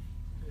will die.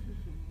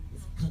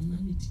 It's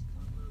carnality.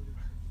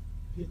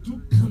 They're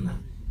too carnal.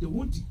 They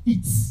want to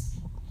eat.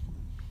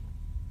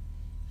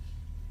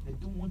 They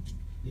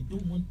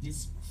don't want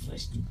this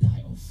flesh to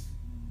die off.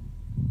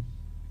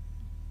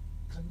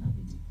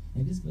 Carnality.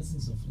 And this person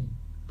is suffering.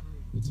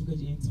 But you get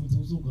into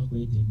also go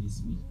 10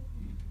 days week.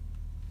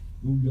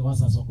 You will be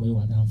asked as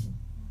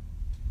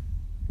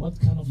what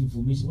kind of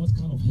information, what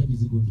kind of help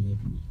is it going to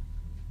help you with?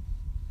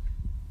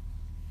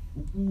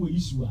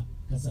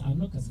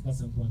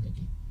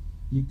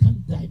 You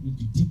can't dive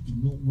into deep to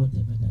know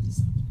whatever that is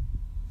happening.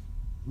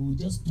 We will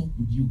just talk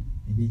with you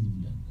and then you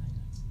will learn like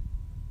that.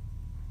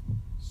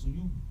 So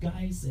you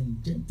guys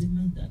and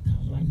gentlemen that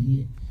are around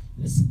here,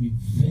 let's be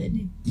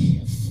very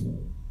careful.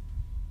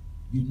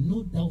 You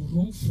know that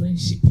wrong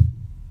friendship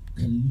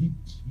can lead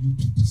you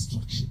to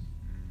destruction.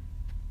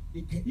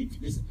 It can,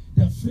 if listen,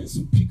 there are friends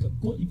who pick up,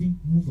 God even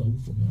move away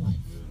from your life.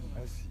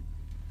 I see.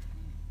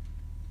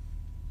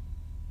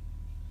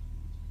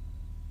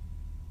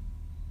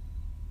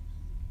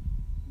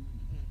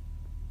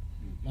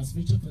 My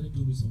spiritual father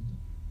told me something.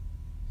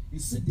 He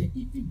said there are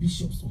even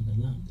bishops on the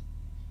land.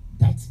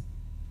 That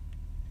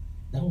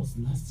was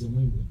last year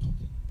when we were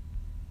talking.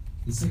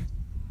 He said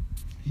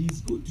he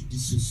is going to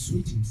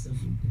dissociate himself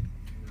from them.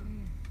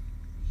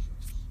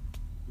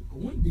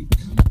 Because when they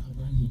come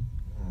around him,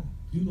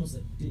 you know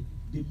that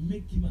they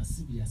make him as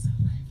if he has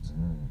arrived.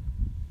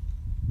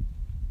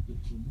 They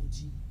promote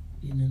him.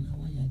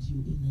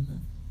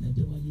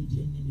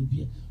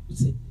 He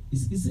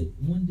said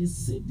when they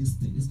say this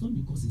thing, it's not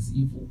because it's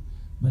evil,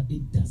 but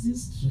it doesn't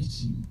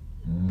stretch him.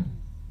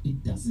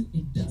 It doesn't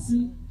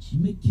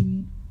make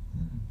him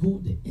go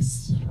the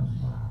extra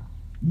mile.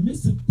 It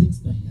makes him think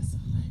that he has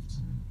arrived.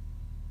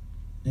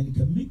 And it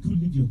can make you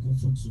leave your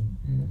comfort zone.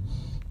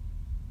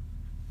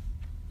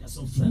 There's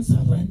some friends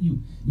around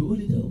you. The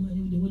only the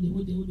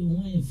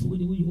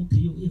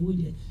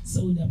okay, so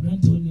the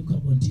brand only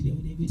come on today,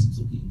 everything's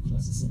okay in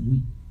classes and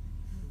we.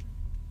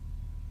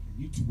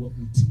 You to work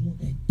with Timo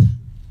Edda.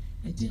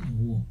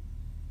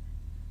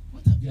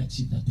 What have you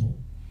achieved at all?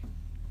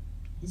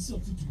 Instead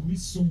of you to meet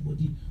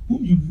somebody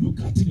whom you look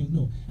at and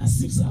know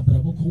as if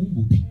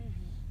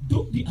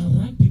don't be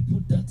around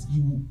people that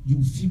you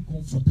feel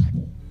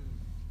comfortable.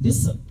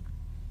 Listen,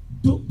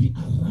 don't be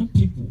around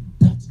people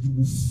that you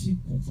will feel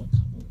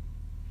comfortable.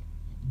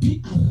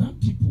 Be around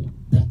people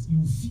that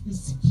you feel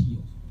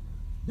insecure.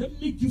 That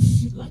make you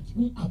feel like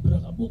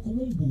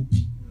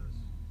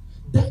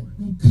that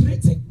will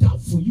create a gap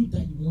for you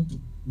that you want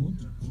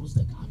to close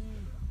the gap.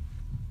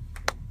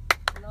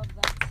 Love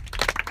that.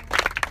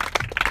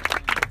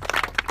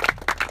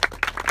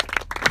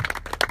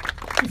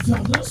 If you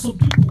are around some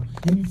people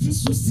and you feel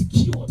so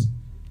secured,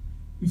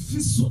 you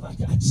feel so like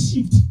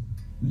achieved,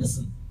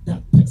 listen,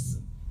 that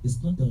person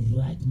is not the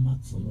right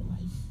mark for your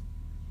life.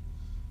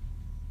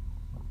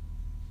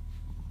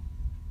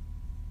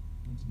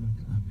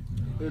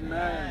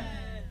 Amen.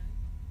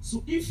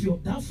 So if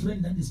that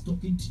friend that is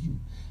talking to you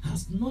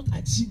has not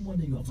achieved more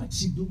than you have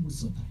achieved, don't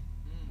waste your time.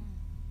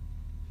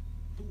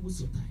 Don't waste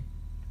your time.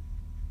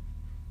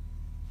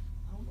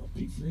 I will not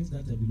pick friends that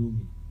are below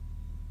me.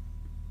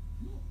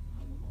 No,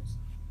 I will not.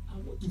 I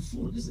want to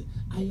follow. Listen,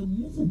 I am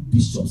moving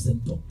bishops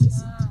and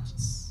doctors and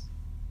teachers.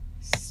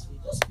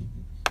 Serious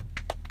people.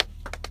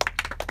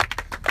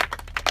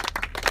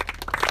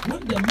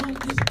 When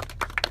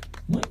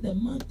the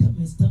man come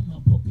and stand my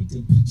pulpit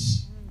and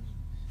preach,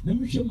 let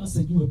me show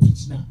myself you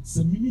preach now.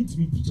 So me need to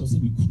be preach or say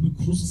we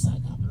close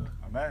saga.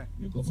 Amen.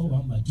 You go for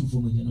 1 by 2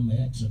 for me, my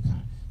extra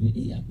car. I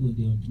go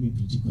there to me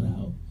preach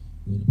crowd.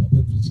 When the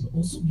papa preach, but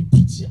also be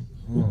preacher.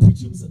 Who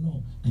preach you say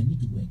no, I need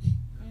to work.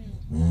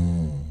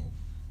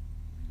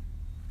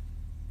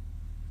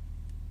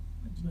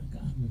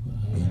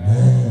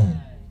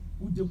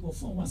 Would the go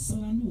for was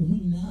salon who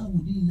now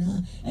would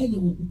now and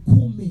you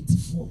comment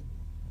for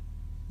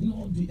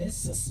the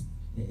SS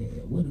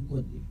what do you call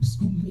it,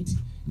 schoolmate,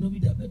 nobody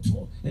that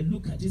better and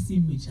look at this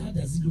image. How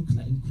does it look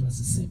like in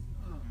class?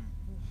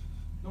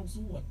 Now, so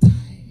what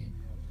time?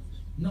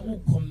 Now,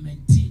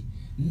 commenting,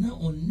 now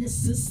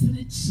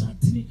unnecessary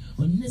chatting,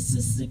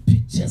 unnecessary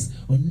pictures,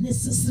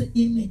 unnecessary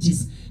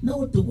images.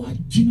 Now, the word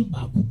Juno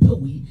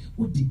Bakupawi,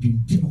 what did you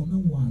do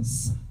on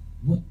once?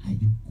 Where are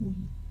you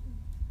going?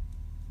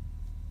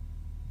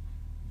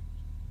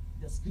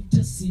 The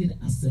scripture said,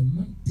 as a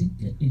man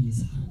thinketh in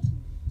his heart,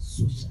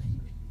 so shall he be.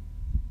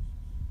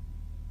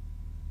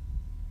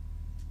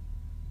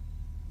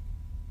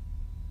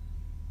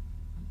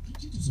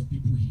 To some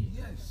people here.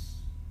 Yes.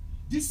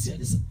 This year,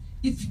 listen,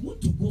 if you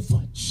want to go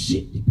far,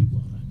 change the people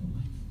around your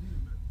life.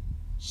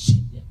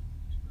 Change them.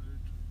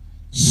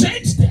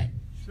 Change them.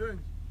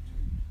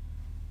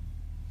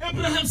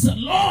 Abraham said,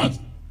 Lord,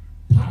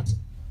 pardon.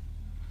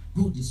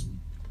 Go this way.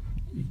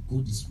 Let me go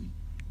this way.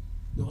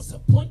 There was a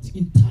point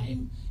in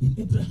time in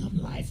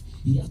Abraham's life,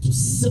 he had to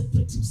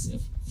separate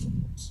himself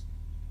from Lot.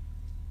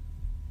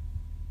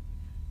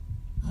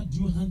 How do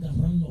you hang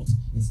around Lot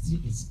and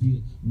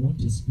still want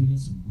to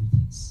experience some good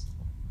things?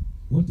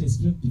 Want to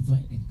experience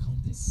divine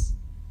encounters?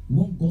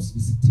 Want God's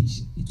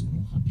visitation? It will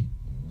not happen.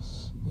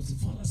 Because as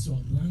far as you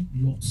are around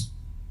Lot,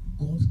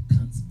 God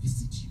can't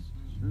visit you.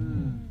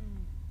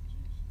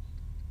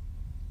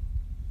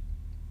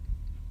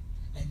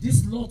 And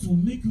this Lot will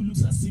make you look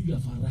as if you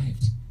have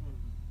arrived.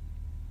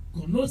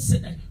 God Lord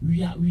said that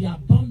we are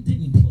bounded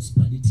in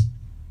prosperity.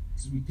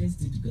 So we can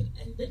stay together.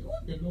 And then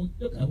what the Lord,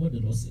 look at what the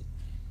Lord said.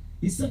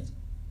 He said,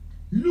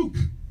 look,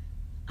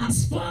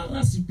 as far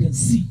as you can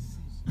see,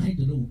 I,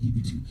 the Lord, will give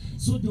it to you.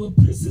 So there were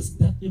places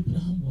that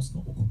Abraham was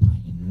not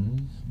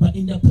occupying. But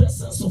in the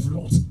presence of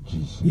Lot,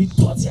 he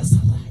thought he has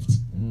arrived.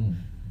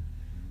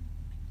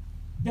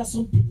 There are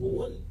some people,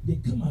 when they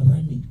come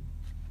around me,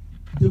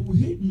 they will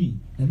hate me.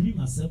 And me,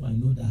 myself, I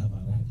know that I have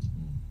arrived.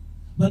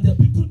 But the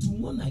people, too,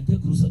 when I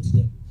get closer to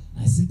them,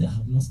 I see they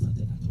have not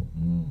started at all.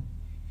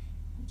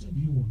 What do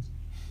you want?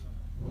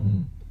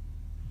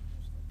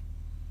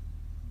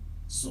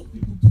 Some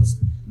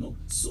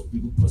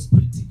people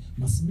prosperity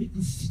must make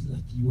you feel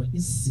like you are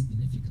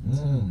insignificant.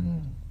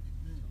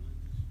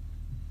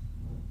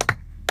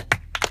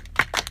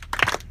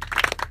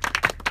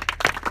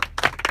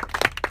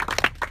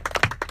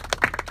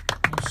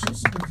 I'm sure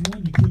some of you,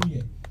 when you came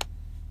here,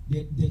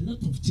 there are a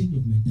lot of change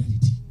of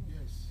mentality.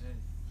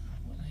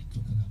 What are you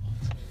talking about?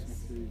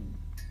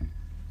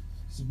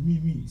 So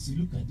see,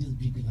 look at this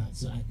big land,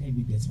 so I can't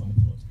even get one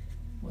plot.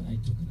 What are you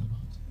talking about?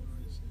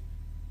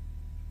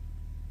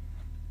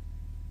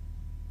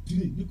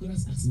 Today,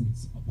 Nicholas asked me,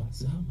 Papa,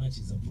 so how much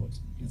is a plot?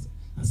 Yes.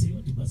 I said, you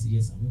want to buy?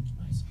 Yes, I want to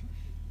buy some.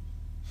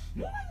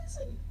 No, I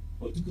said,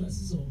 what Nicholas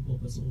is all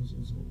about?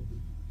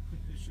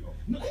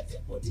 No,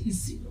 everybody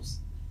is serious.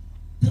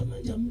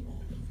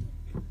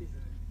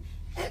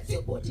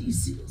 Everybody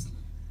is serious.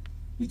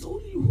 It's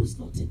only you who's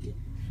not taking.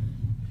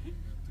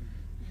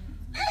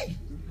 Hey,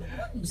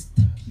 when you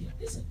step here,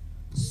 listen,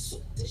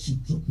 something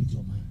should drop in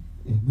your mind.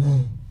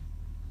 Amen.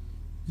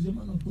 The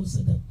man of God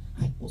said that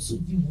I also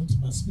even want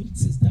my spirit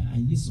says that I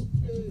need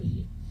support over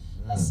here.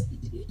 I said,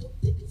 you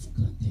don't take it for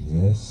granted.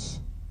 Yes.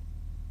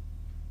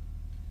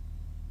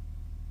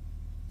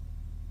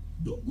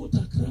 Don't go to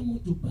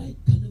Akramo to buy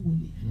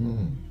Kalewole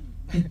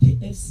and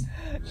KFC.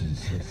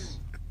 Jesus.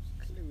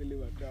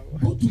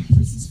 Go to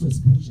places for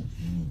exposure.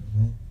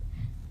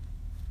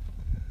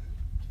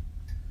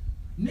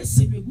 Next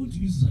time we're going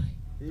to Israel.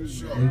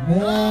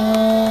 Amen.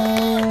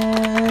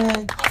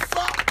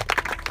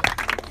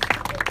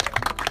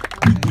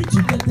 Begin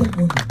to gather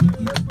money.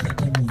 Begin to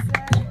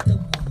gather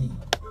money.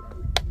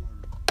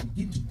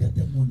 Begin to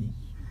gather money.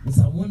 Because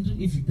I'm wondering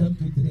if you can't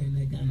pay 3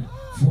 in Ghana,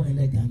 4 in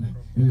Ghana,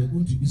 and we're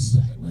going to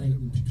Israel. What are you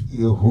going to do?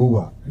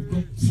 Jehovah.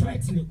 Because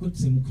frightened you could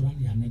say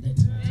Mukrani another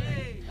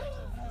time.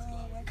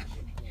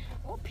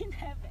 Open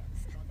heavens.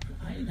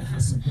 I in the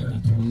house of God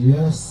at all.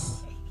 Yes.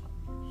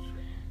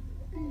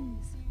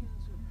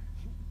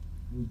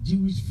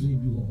 Jewish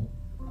friend you all.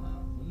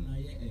 When I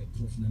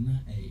Prof Nana,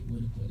 what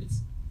do you call it?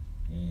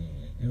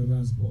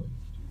 Elron's boy.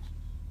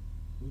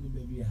 When you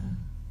baby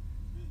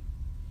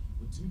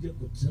but you get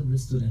to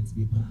restaurants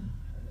be pa.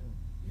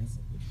 Yes,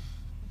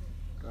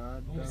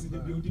 God, I see the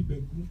beauty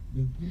beku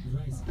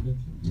rice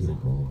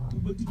Jehovah.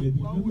 but the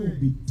baby no will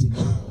be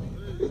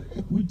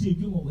we did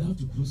you we have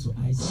to close your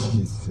eyes.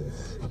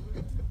 Jesus.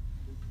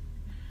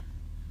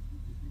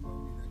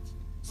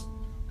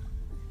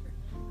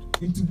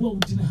 Into what we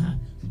didn't have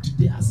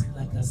today, as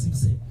like as if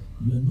say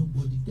you are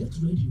nobody. Get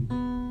ready.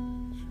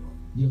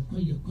 You're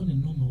quite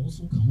normal.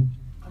 Also, come home.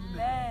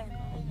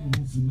 You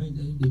move remind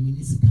the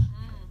minister.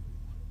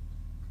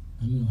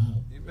 I mean how.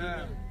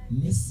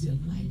 Next year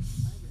life.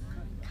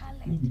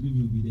 We believe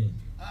you'll be there.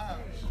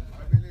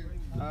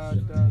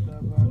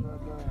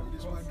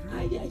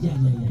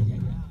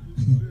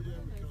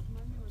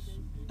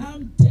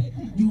 I'm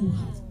telling you,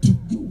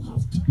 you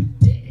have to be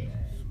there.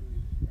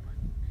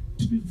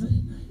 To be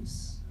very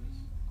nice.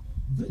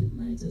 Very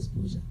nice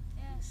exposure.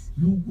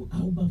 You go, I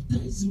will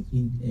baptize you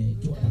in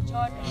Jordan.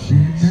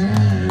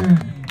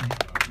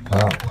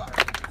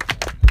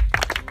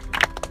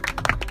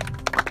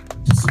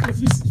 The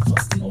service, the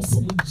first thing also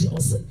with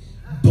Jesus,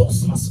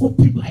 doors must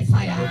open by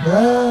fire.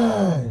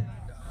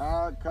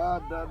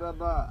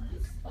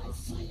 By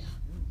fire.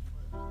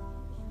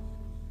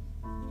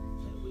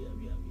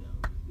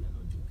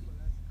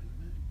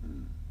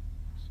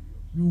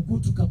 You go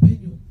to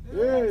Capernaum.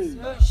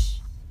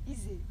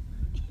 Easy.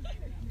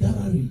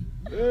 Galilee.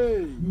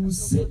 You will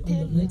sail on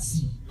the Red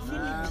Sea.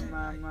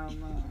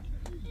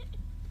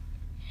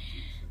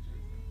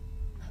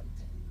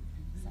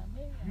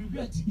 You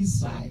get to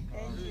Israel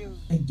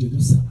and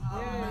Jerusalem.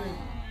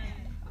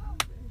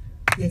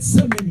 That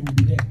ceremony will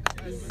be there.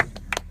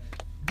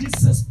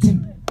 Jesus too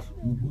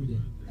will go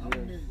there.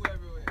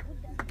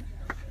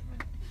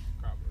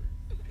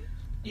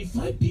 If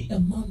I be a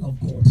man of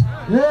God,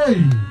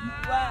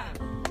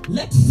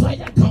 let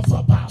fire come from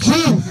above.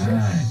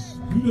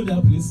 You know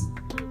that place?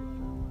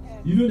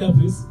 You know that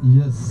place?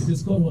 Yes. It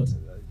is called what?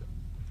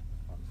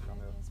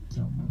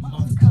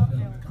 Mount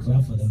Carmel.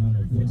 Clap for the man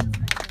of God.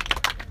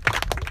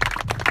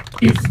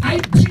 If I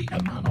be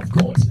a man of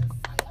God,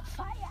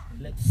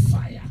 let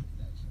fire.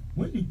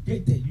 When you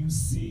get there, you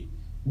see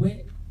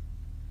where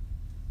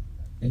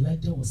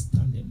Elijah was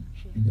standing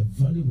in the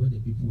valley where the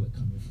people were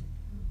coming from.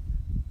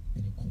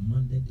 And he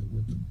commanded the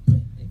word to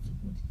burn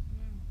everybody.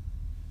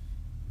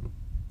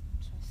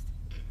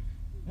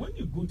 When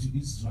you go to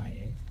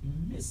Israel, you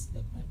miss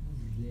the Bible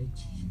relate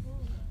to you.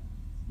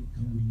 You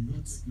can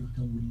relate it.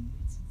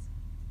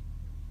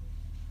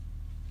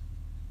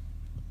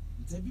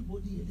 It's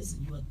everybody here.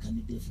 Listen, you are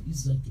candidate for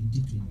Israel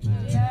 2020.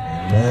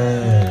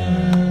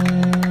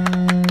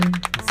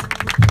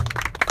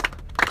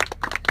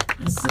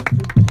 Let's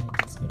prepare.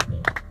 Let's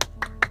prepare.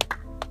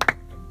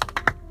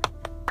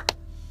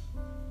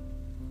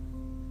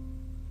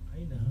 Are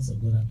you in the house of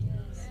God?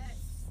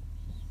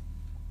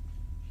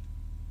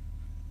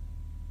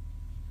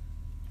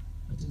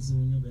 I think so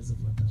when you're best of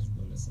 $4,000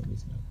 a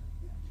week now.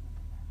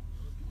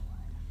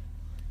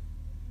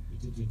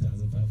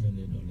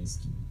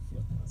 $3,500 to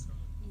 $4,000.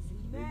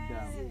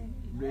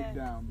 Break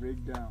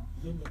down.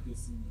 Don't make it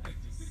seem like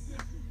this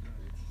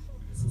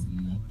is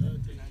nothing.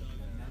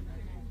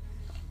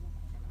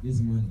 This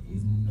money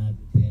is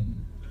nothing.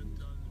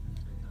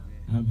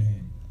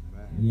 Amen.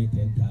 We need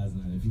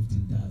 10,000 and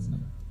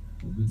 15,000.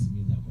 We'll be to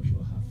me that for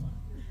sure half.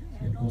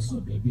 Because of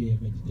baby, I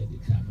bet the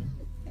time.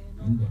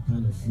 And the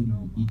kind of food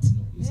you eat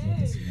no, is not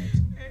as much.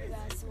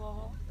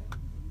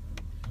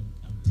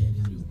 I'm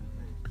telling you.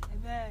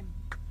 Amen.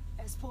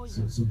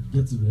 Exposure. So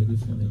get ready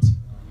for it.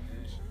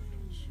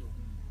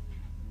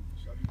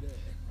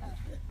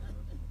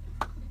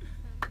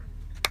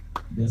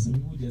 There's some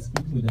people just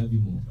speak without you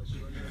more.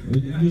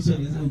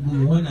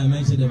 When I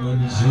mentioned the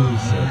money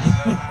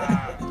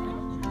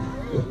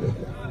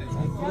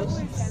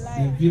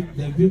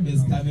the beam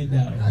is coming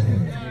down.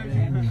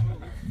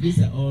 These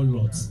are all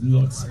Lord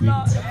spirits.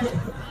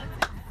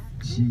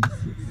 Jesus.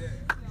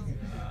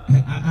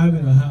 I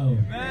don't know how.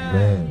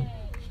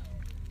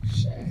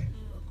 Share.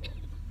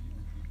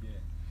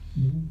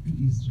 You move to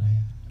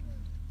Israel.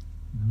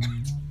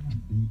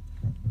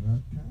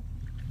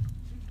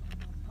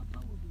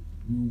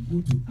 You go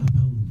to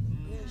upper room.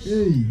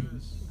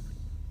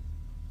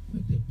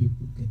 Where the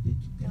people get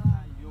together.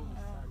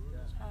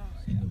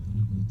 And the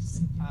Holy Ghost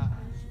descend.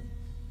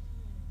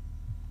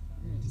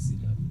 This is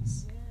that place.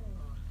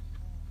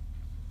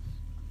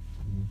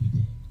 We will be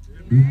there.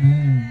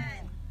 Amen.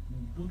 We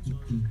will go to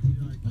King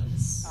David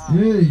Palace. We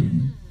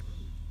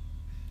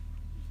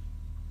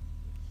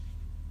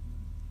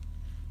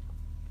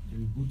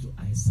will go to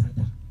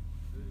Isada.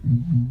 You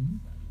don't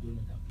know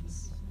that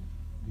place.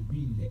 You be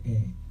in the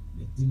air.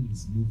 The thing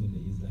is moving.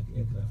 It's like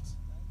aircraft.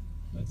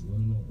 But you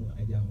want to know what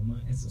idea how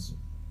much SSO.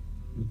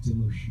 You tell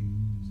me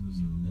shoes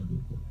in the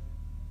door.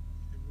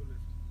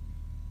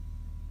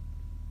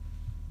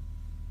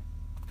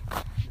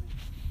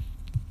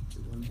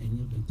 Any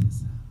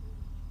better,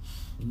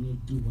 any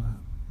do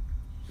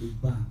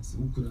bars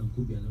who could and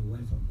could be and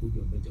wife and could be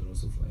better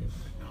also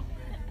forever.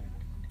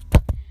 So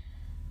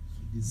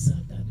this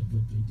Saturday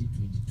for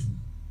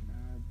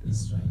 2022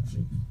 Israel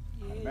trip.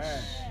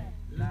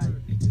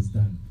 It is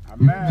done.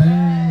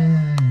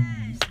 Amen.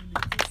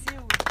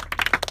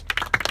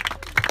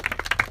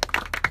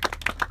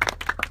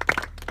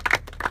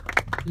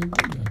 The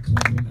way you are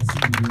clapping, I see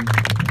you doing it.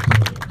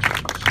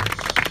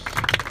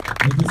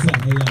 It is a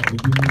hair of the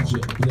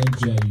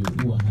you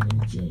who are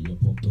having your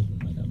pop up,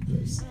 Madam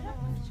Joyce.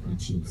 It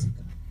shows it.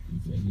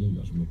 If you are here, you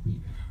have not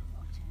paid.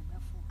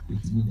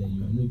 It means that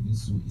you are not even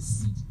sow a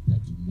seed that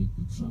will make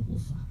you travel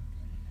far.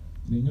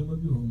 In a number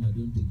of your home, I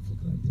don't take it for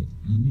granted.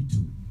 You need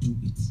to do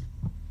it.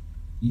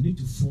 You need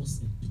to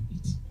force and do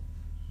it.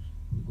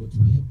 Because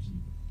to help you.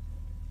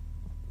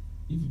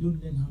 If you don't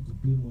learn how to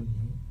pay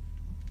money,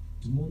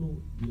 tomorrow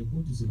you are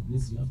going to some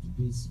place you have to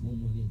pay small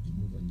money to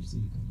move and you say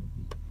you cannot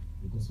pay.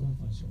 Because one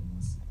fashion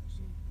must.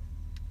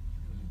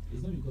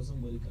 It's not because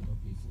somebody cannot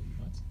pay for you,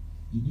 but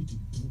you need to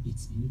do it.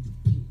 You need to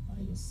pay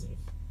by yourself.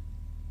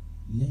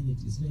 Learn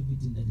it. It's not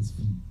everything that is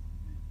free.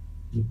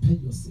 Prepare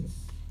yourself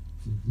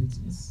for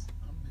greatness.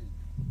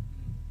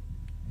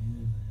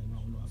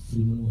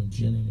 Free money on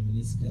training and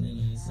minister and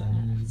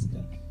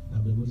minister.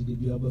 I've been able to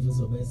be able to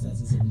survive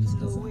as a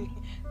minister.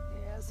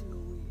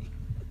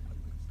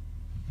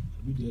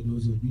 We did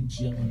also be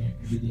chairman,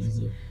 we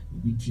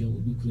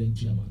be clean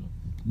chairman.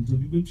 Into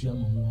be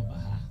chairman more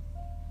baha.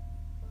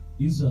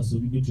 Is also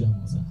be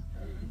chairman.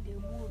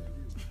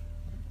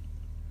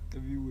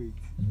 Every week.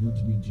 And what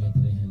to be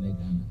chairman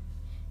Ghana.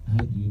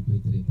 How do you pay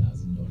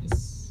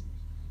 $3,000?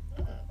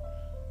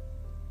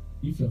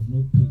 If you have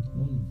not paid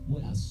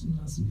one, as soon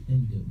as you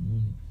end the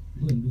money,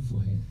 go and look for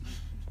her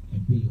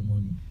and pay your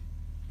money.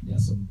 There are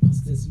some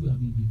pastors who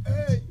haven't been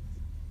paid.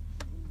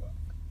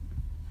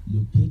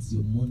 Locate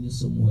your money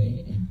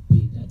somewhere and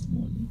pay that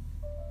money.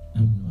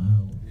 I'm not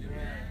how.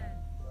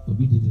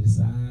 Obi did this,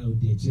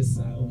 the chess,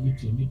 I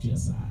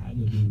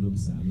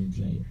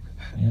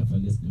have a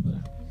list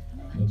number.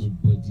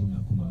 Everybody,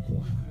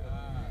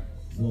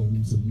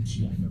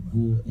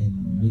 go and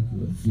make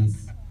your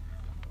face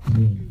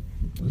clean.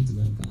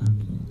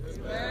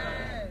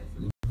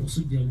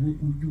 Also, there will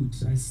you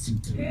try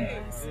suit,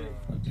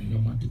 but the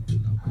number to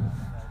turn up.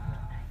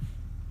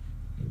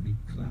 Every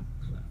clap.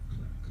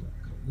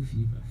 If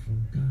you are from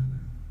Ghana,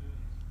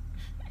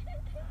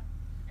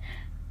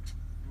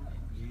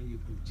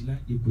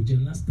 you could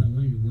last time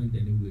when you went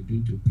and we were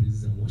doing to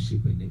praise and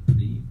worship and they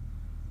praying.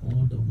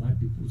 All the white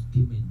people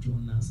came and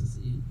joined us and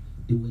say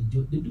they were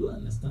they do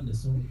understand the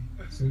song,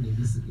 so they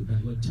listen, but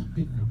they were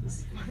jumping like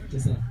this. They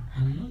said,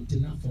 I'm not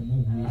enough for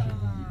more worship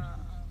than you.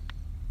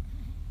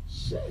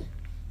 Shit.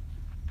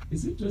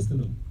 It's interesting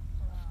though.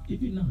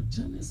 Even now,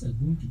 Chinese are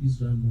going to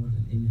Israel more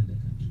than any other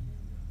country.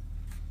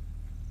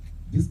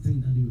 This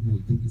thing that you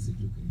will think is a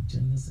joke.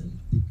 Chinese are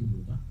taking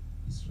over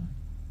Israel.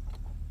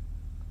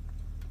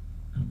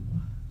 And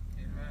why?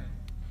 Amen.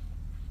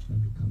 Let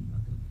me come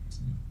back and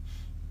continue.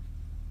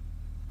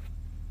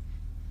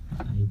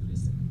 Are you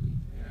blessed anyway?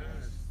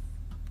 Yes.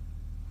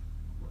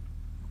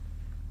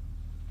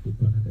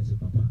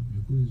 Papa,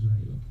 you go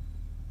Israel.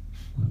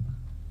 Papa.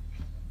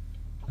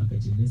 I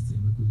bet you next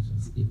time you go Israel.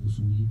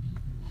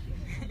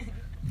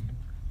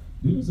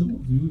 You know, some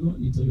of you don't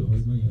need to tell your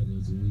husband you're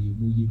there, so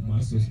you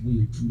masters,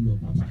 you true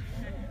love, Papa.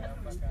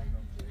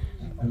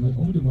 And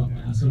all the one,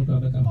 I saw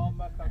Papa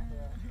come.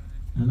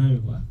 And I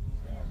was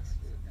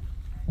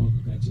all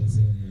the catchers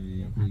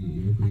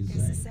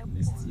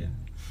next year.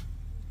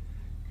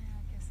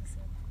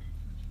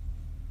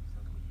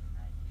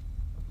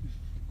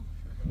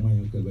 Why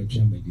you go back to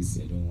this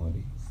year? Don't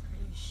worry.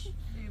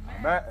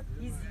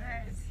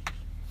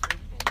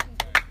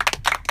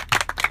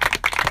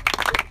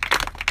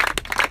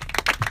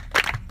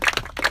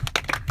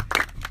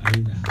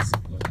 In the house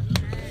of God.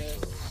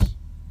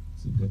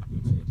 So get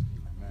prepared.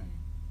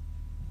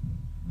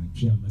 My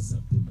chairman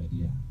September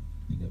in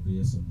the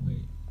bay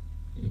somewhere,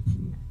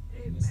 April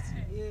next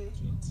year,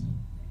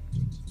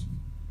 2022.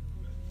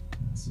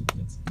 So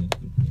get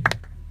prepared.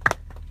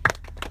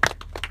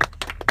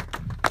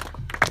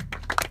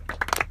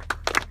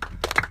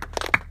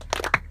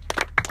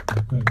 I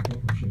quite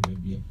remember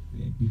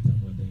Peter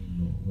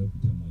mother-in-law, where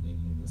Peter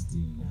mother-in-law was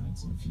still in the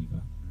hearts of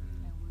fever.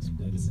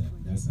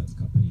 And that's at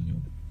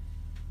Capernaum.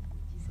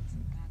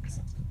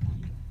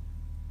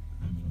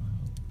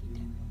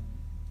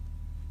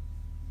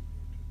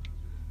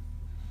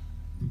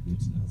 You go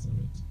to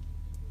Nazareth.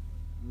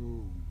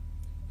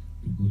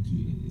 You go to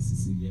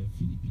Sicilia,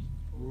 Philippi.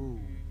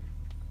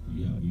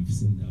 You've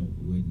seen that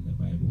word in the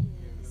Bible.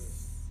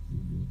 Yes. You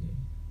go there.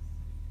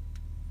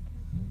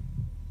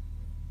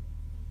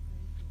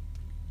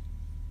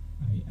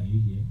 Are you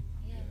here?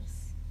 Yes.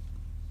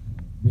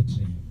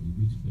 Bethlehem. We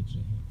go to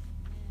Bethlehem.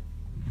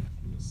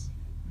 Yes.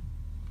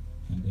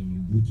 And then we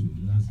go to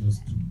Lazarus'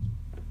 tomb,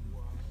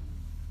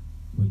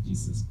 where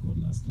Jesus called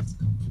Lazarus,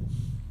 come forth.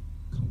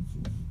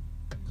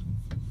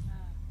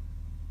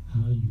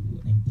 How you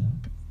enter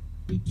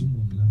the tomb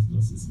of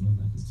Lazarus is not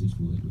like a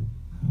straightforward door.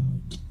 How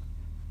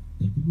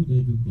the people that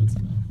even brought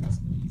him out was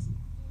not easy.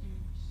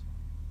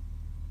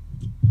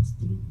 To pass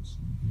through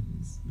some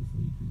things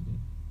before you go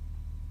there.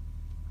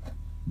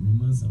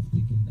 Romans have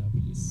taken that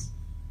place,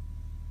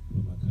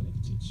 Roman Catholic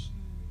Church.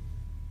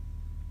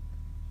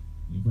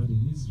 But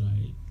in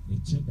Israel, the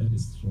church that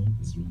is strong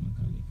is Roman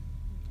Catholic.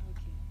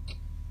 Okay.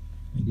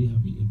 And they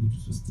have been able to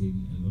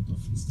sustain a lot of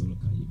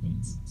historical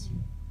events as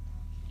well.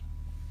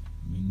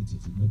 Many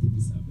churches, but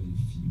these are very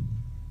few.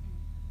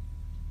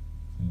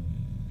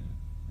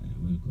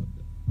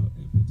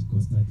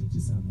 Pentecostal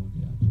churches are not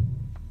there at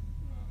all.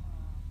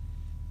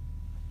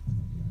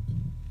 Another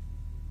door.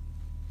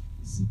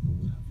 Zippo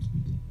will have to be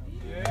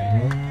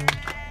there.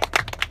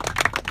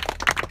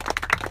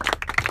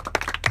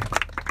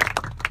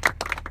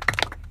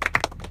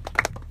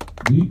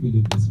 Do you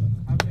believe this one?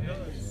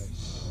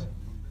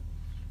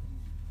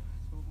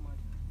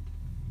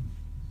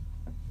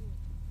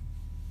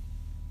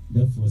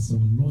 Therefore,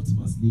 some Lord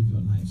must live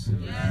your life so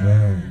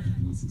that you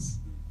places.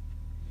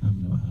 I'm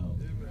not how.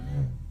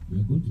 We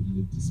are going to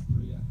live this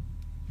prayer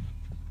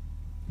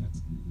that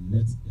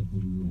let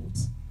every Lord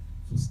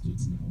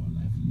frustrating our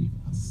life leave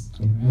us.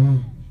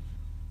 Amen.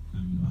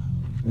 I'm not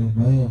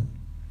how. Amen.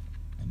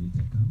 I need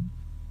to come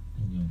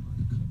and your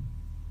man come.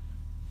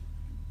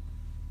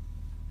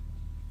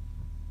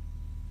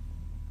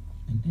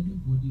 And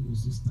anybody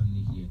also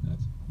standing here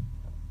that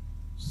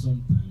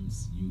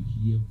sometimes you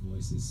hear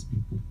voices,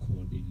 people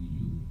calling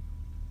you,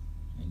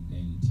 and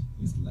then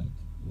it's like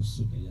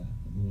also there,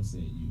 everyone say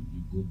you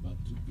go back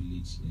to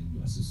village and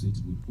you associate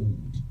with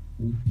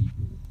old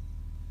people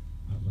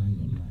around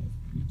your life,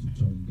 you to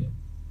join them.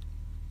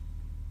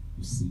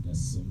 You see that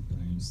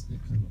sometimes the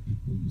kind of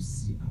people you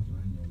see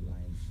around your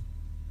life,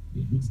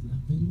 they look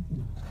like very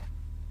old.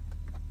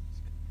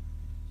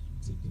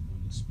 Take the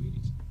demonic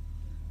spirit.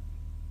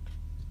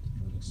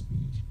 Demonic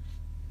spirit.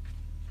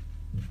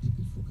 Don't take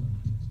it for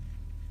granted.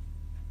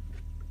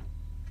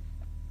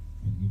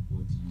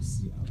 Anybody you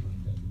see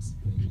around that looks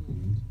very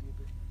old,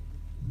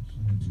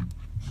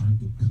 trying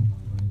to come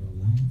around your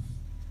life,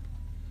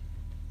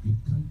 you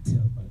can't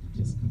tell, but it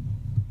just come out.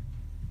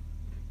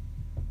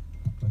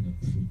 When I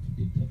pray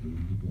today that you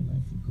will live your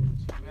life for God.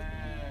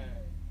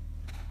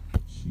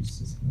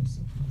 Jesus Christ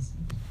of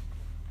Nazareth.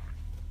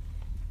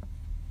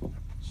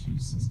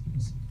 Jesus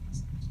Christ of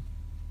Nazareth.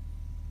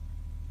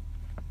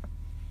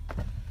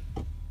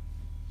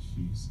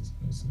 Jesus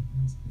Christ of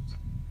Nazareth.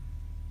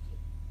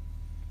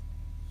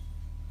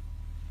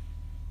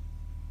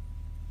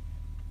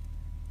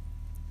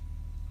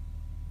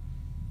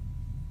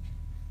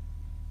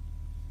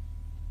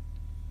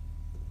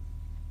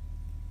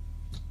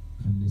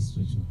 Can they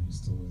stretch your hands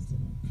towards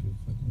them and pray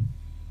for them?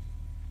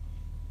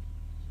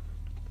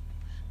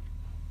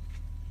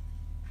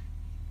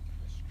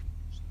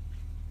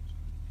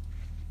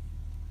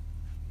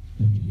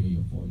 Let me hear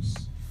your voice.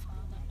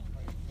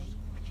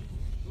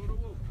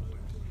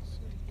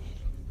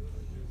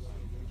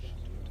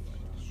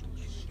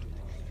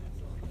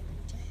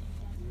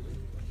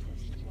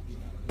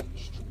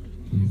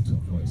 Lift your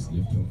voice,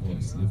 lift your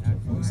voice, lift your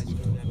voice,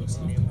 lift your voice,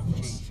 lift your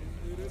voice.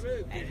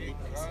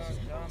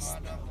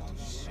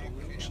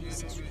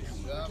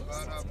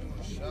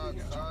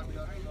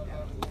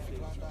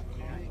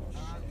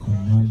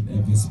 Command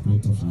every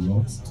spirit of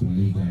Lot to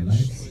live their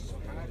lives.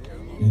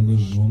 Any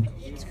wrong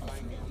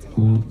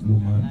old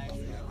woman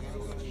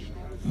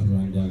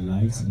around their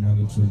lives,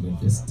 monitoring their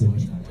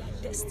destiny.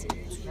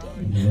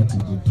 Let it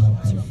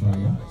depart by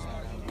fire.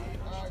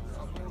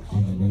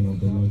 In the name of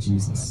the Lord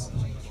Jesus.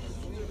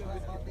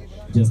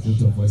 Just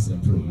lift your voice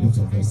and pray. Lift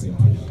your voice and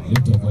pray.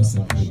 Lift your voice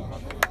and pray.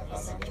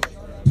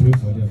 Pray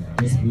for them.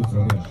 Just pray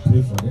for them.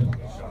 Pray for them.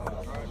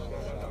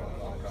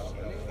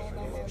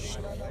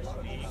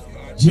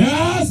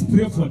 Just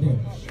pray for them.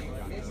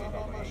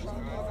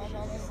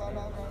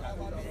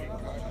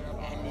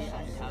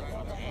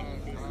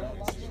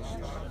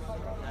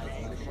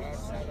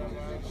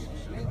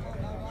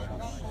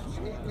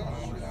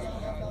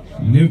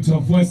 Lift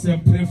your voice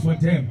and pray for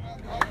them.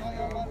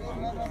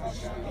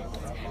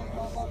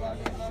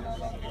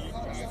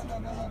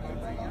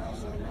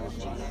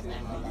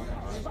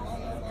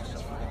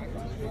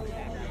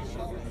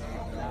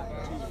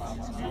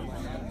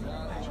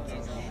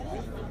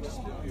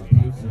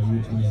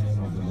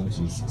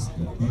 Jesus,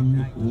 that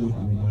any old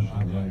woman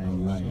around your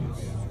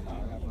life,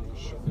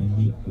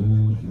 any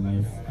old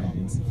life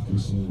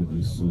identification with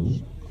your soul,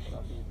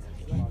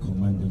 I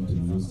command them to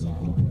lose their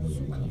hope in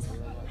your life.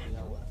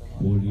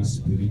 Holy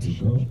Spirit of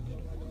God,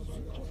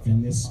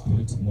 any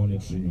spirit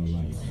monitoring your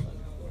life,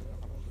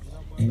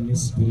 any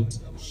spirit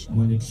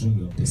monitoring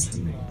your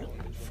destiny,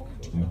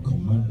 I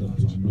command them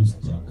to lose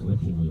their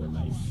grip over your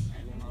life.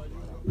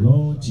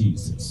 Lord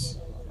Jesus,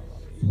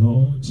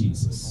 Lord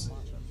Jesus,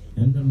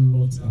 and the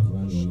Lord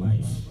around your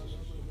life,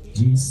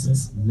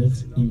 Jesus, let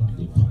him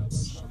depart.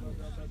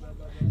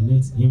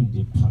 Let him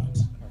depart.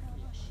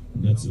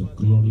 Let your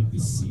glory be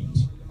seen.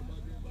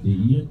 The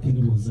year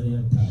King Uzziah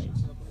died,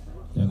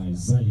 then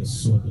Isaiah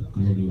saw the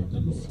glory of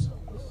the Lord.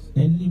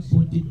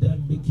 Anybody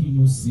that making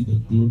you see the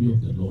glory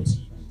of the Lord,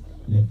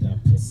 let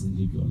that person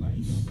live your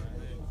life.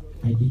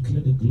 I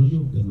declare the glory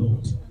of the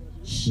Lord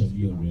shall be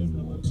your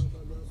reward.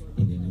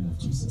 In the name of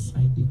Jesus,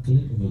 I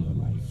declare over your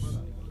life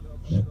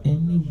that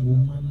any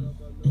woman,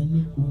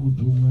 any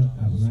old woman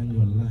around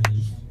your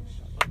life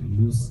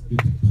lose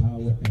its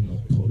power and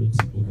authority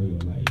over your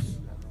life.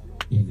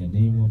 In the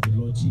name of the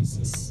Lord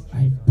Jesus,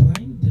 I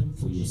bind them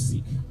for your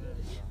sake.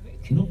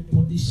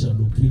 Nobody shall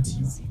locate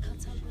you.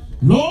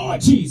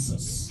 Lord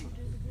Jesus,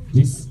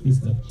 this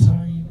is the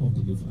time of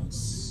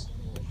deliverance.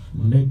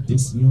 Let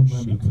this young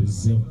man be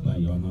preserved by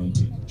your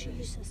anointing.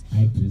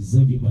 I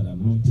preserve him by the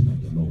anointing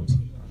of the Lord.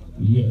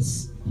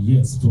 Yes,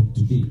 from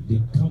today,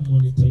 they can't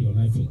monitor your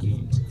life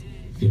again.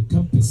 They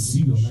can't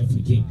pursue your life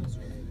again.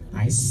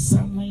 I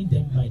summon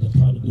them by the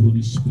power of the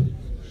Holy Spirit.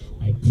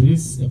 I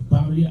place a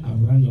barrier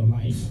around your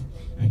life.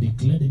 I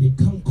declare that they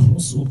can't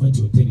cross over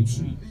to your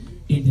territory.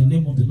 In the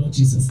name of the Lord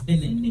Jesus.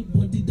 And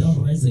anybody that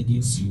rises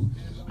against you,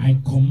 I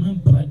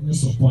command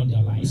brightness upon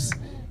their lives.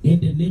 In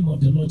the name of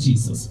the Lord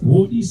Jesus.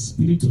 Holy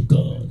Spirit of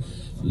God,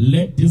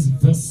 let this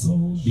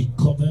vessel be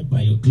covered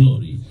by your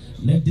glory.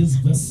 Let this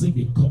vessel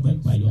be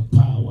covered by your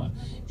power.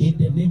 In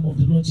the name of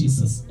the Lord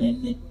Jesus.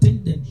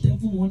 Anything the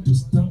devil wants to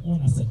stand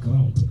on as a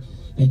ground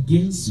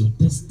against your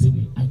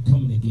destiny, I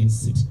come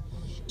against it.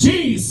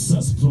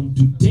 Jesus, from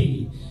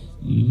today,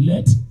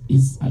 let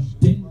his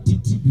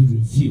identity be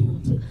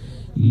revealed.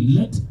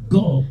 Let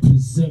God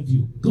preserve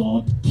you.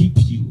 God keep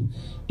you.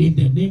 In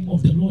the name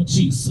of the Lord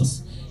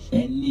Jesus.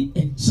 Any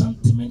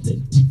enchantment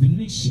and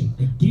divination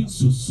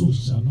against your soul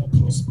shall not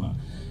prosper.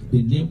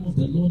 The name of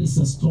the Lord is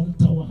a strong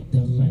tower.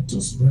 The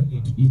righteous run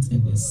into it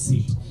and they're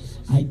saved.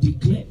 I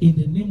declare in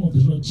the name of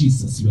the Lord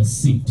Jesus, you are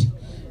saved.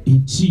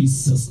 In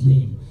Jesus'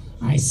 name,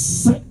 I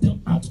set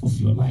them out of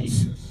your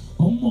life.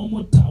 We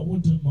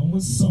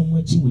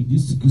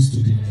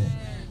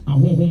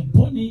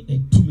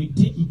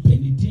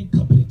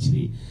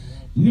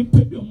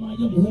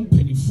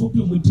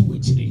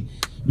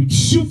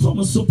shoot from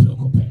a super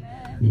copy.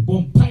 We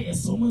bomb pie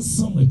someone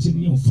somewhere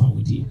to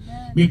found it.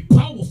 Me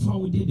power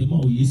found it the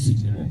more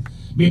yesterday.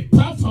 Me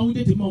power found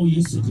it the more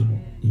yesterday.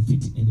 If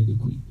it ended the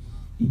queen.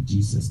 In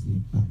Jesus'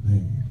 name,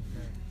 amen.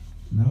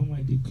 Now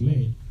I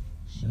declare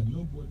that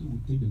nobody will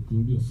take the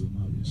glory of your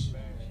marriage.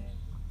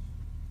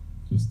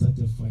 You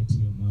started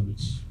fighting your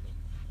marriage.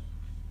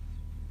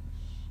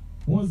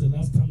 When was the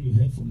last time you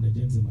heard from the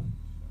gentleman?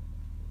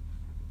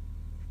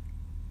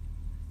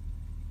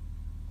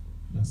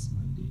 Last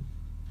Monday.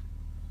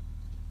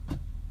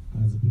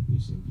 How's the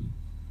preparation been?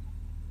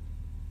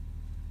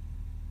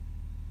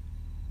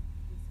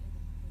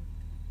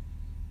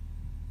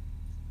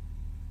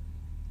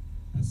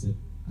 I said,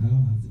 how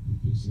has the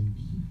preparation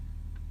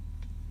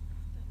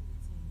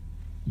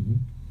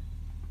been?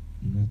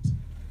 Nothing.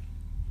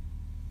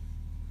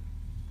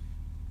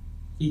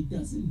 It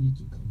doesn't need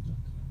to come back.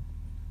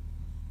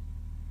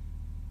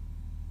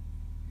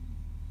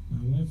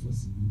 My wife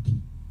was in UK.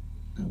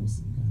 I was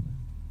in Ghana.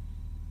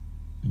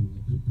 And we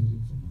were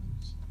preparing for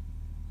marriage.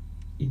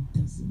 It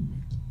doesn't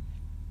matter.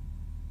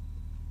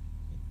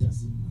 It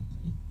doesn't matter.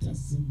 It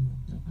doesn't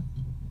matter at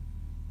all.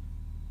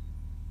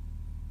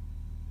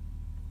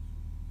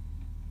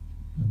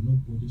 And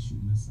nobody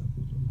should mess up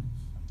with your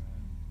life.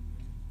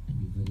 And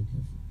be very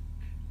careful.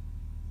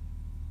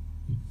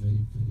 Be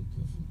very, very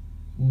careful.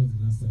 When was the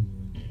last time you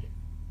went there?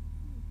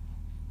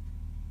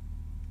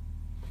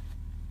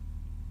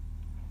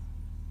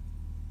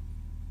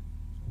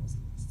 When was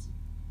the last year?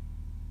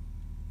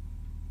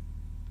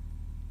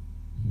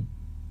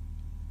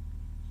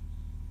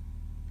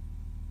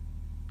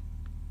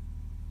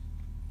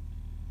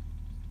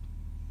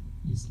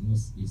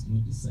 It's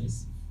not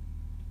decisive.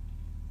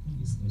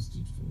 And it's not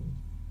straightforward.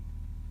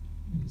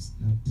 And it's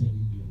not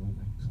telling you when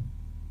I come.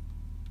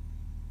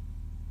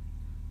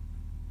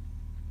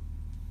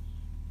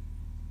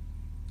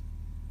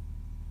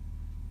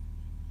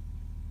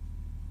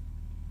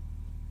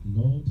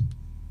 Lord,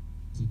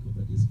 take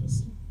over this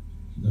vessel.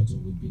 That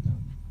will be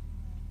done.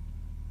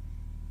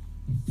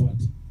 In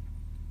fact,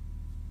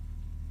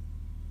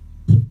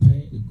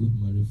 prepare a good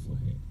marriage for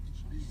her.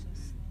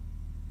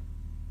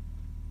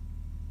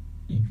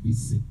 And be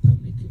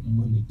satanic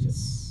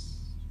monitors,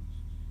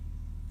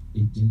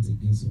 agents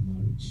against your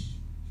marriage.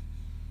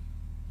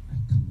 I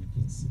come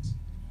against it.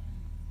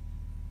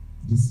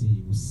 This year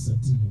you will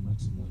settle your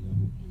matrimonial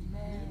hope.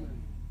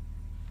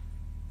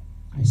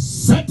 I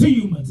settle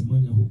you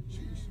matrimonial hope.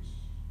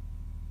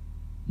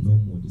 No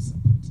more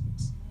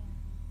disappointment.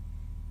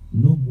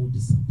 No more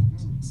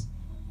disappointment.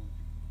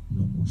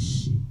 No more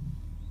shame.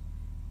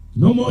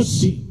 No more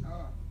shame.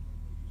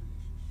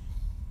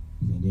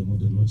 In the name of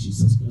the Lord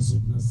Jesus Christ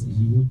of Nazareth,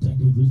 He will take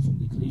the breath from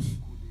the grave.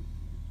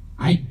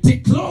 I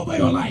declare over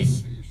your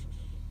life,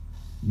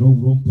 no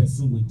wrong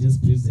person will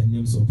just place their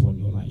names upon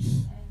your life.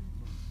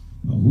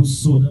 But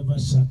whosoever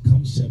shall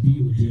come shall be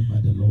ordained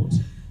by the Lord.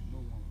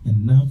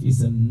 Enough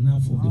is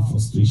enough of the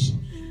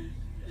frustration.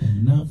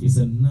 Enough is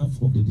enough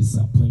of the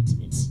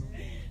disappointment.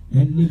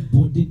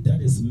 Anybody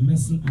that is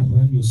messing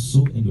around your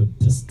soul and your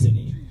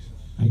destiny,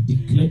 I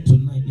declare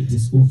tonight it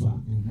is over.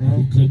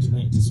 I declare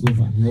tonight it is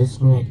over. Yes,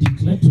 Lord. I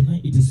declare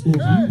tonight it is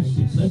over. I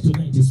declare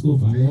tonight it is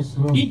over. Yes,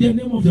 Lord. In the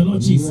name of the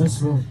Lord Jesus,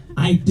 Yes, Lord.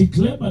 I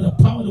declare by the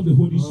power of the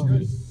Holy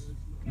Spirit.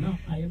 Now,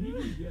 I am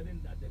even hearing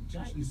that the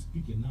guy is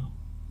speaking now.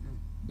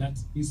 That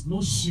is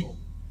not sure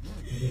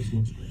whether it's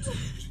going to continue.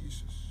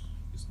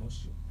 It's not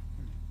sure.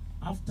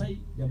 After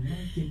the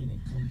man came in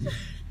and counted,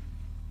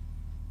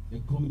 the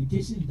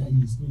communication is that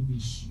he is not even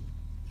sure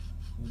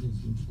whether he's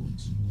going to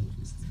continue with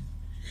this thing.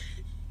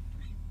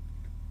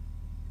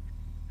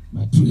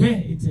 But to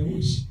her, it's a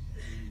wish.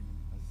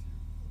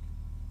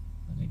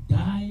 But the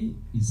guy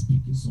is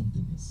speaking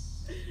something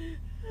else.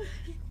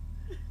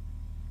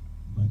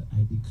 But I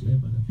I declare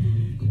by the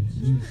power of God.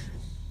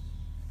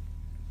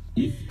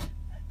 If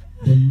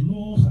the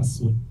Lord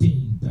has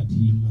ordained that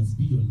He must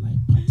be your life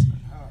partner,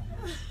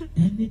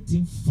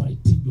 anything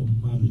fighting your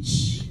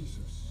marriage,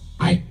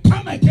 I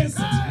come against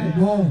it.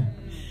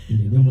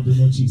 In the name of the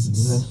Lord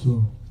Jesus.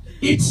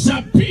 It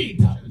shall be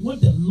that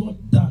what the Lord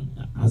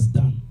has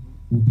done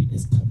will be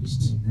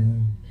established.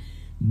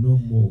 No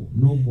more,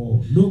 no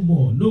more, no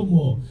more, no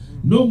more,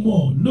 no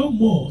more, no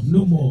more,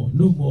 no more,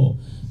 no more,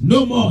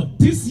 no more.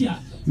 This year,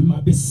 you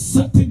must be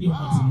certain your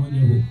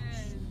matrimonial home.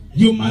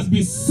 You must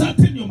be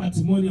certain your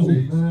matrimonial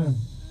home.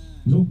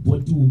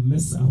 Nobody will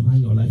mess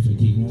around your life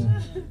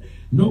again.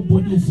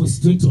 Nobody will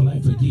frustrate your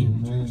life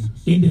again.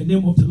 In the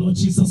name of the Lord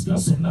Jesus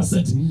Christ of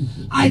Nazareth,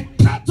 I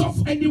cut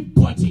off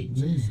anybody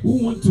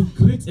who want to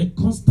create a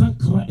constant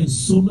cry and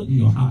sorrow in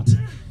your heart.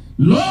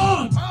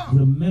 Lord,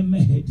 remember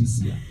her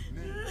this year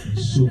and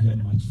show her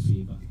much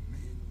favor.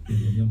 In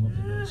the name of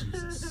the Lord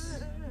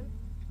Jesus, I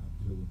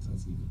pray with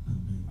thanksgiving.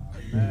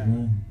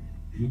 Amen.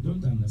 You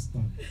don't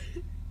understand.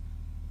 You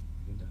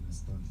don't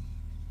understand.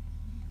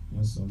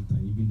 When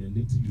sometimes even the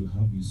little you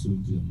have, you sow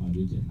into your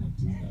marriage and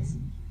nothing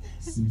doesn't.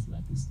 Seems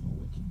like it's not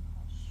working.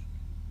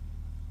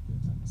 You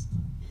don't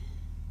understand.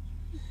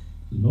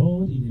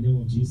 Lord, in the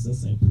name of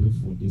Jesus, I pray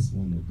for this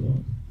one, oh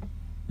God.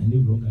 Any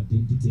wrong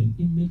identity and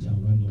image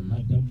around your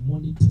life that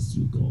monitors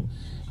you, God.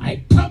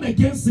 I come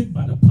against it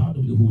by the power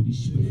of the Holy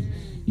Spirit.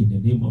 In the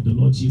name of the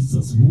Lord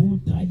Jesus, who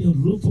died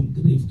and rose from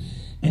grave,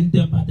 and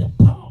then by the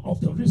power of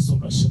the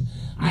resurrection,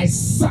 I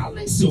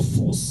silence your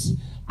force.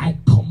 I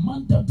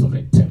command them to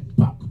return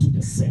back to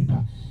the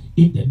sender.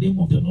 In the name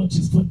of the Lord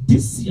Jesus, for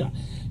this year,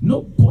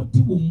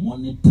 nobody will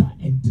monitor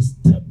and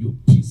disturb your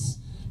peace.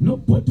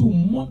 Nobody will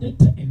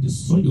monitor and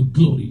destroy your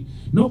glory.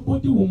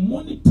 Nobody will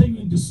monitor you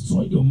and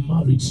destroy your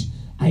marriage.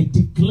 I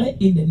declare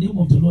in the name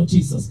of the Lord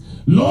Jesus,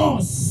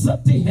 Lord,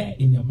 settle her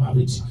in your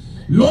marriage.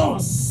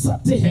 Lord,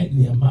 settle her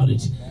in your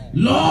marriage.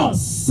 Lord,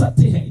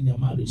 settle her in your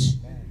marriage.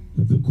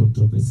 Every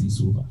controversy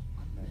is over.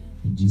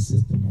 In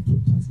Jesus' name, I pray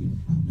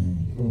thanksgiving.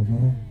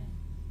 Amen.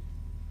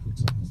 Put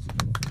your hands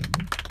together for the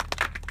Lord.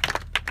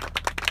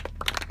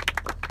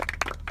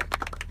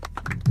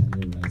 Can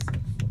you rise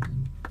up for me?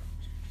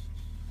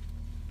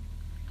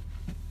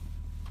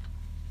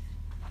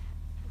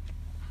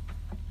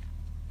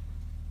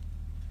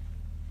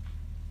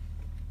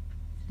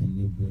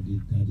 Anybody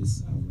that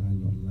is around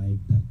your life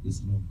that is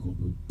not God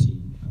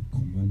ordained, I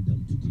command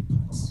them to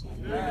depart.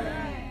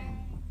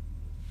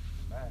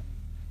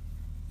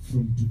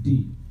 From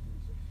today,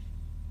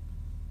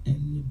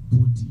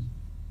 anybody,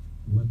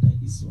 whether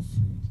it's your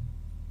friend,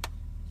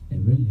 a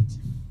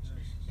relative,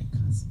 a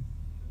cousin,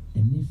 a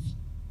nephew,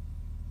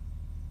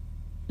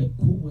 a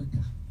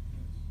co-worker,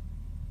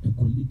 a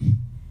colleague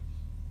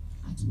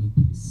at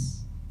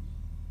workplace,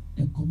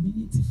 a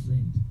community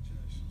friend,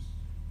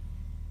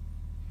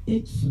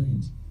 age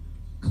friend,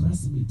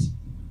 classmate,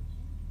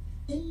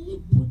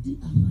 anybody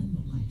around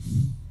your life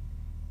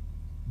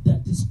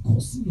that is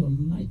causing your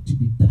light to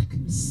be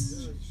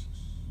darkness,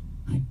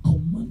 I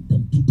command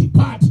them to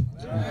depart.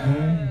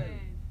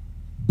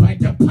 By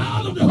the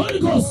power of the Holy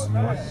Ghost.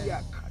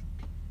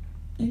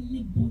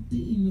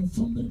 Anybody in your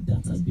family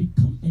that has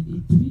become a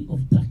tree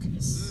of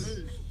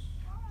darkness,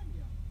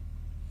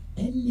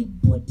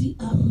 anybody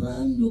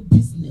around your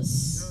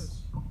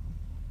business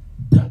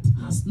that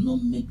has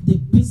not made the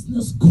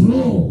business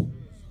grow,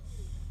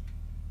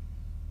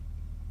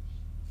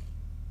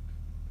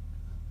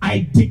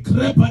 I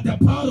declare by the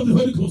power of the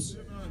Holy Ghost,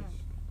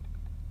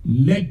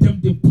 let them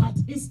depart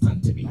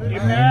instantly.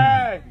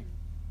 Amen.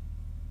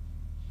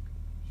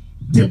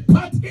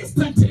 Depart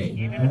instantly.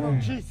 In the name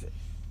of Jesus.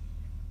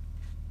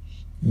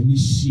 Any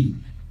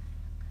shame,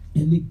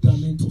 any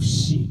garment of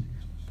shame,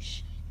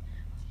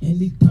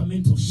 any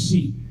garment of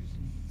shame,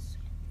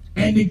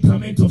 any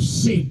garment of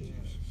shame,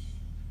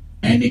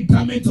 any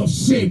garment of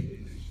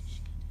shame,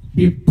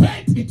 be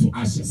burnt into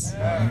ashes.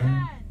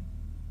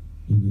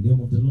 In the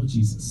name of the Lord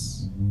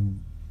Jesus,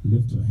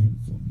 lift your hand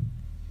for me.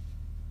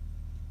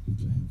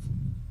 Lift your hand for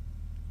me.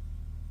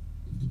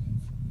 Lift your hand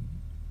for me.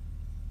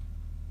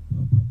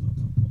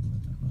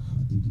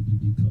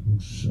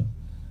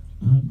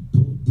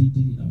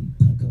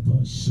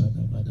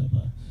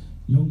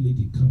 Young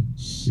lady, come.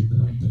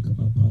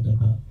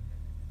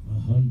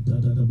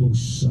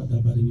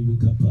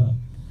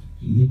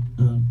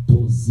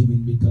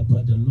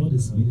 The Lord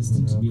is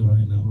ministering to me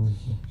right now.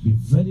 Be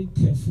very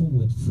careful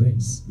with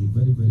friends. Be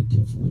very, very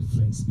careful with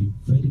friends. Be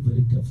very,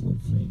 very careful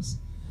with friends.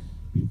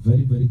 Be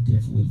very, very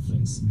careful with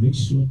friends. Make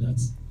sure that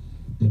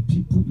the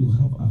people you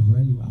have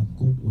around you are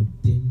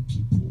God-ordained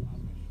people.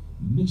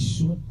 Make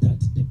sure that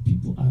the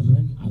people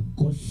around you are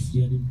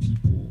God-fearing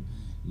people.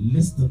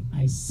 Listen,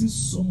 I see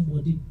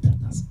somebody that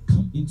has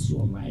come into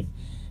your life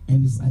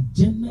and his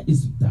agenda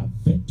is to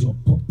divert your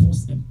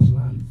purpose and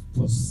plan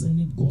for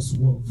sending God's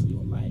word for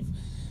your life.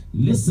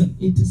 Listen,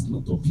 it is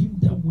not of him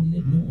that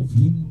willeth, nor of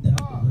him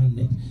that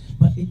runneth,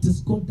 but it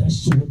is God that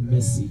showeth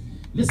mercy.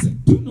 Listen,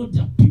 do you know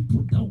there are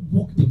people that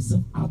walk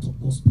themselves out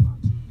of God's plan?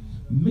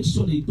 Make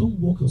sure they don't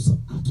walk yourself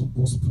out of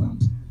God's plan.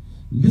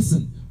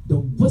 Listen, the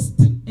worst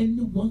thing any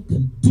one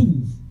can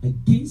do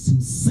against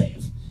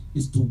himself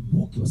is to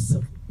walk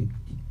yourself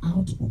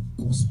out of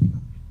God's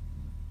plan.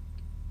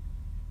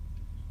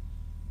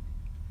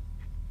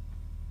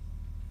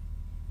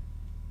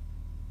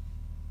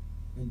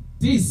 And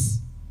this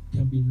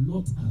can be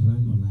lot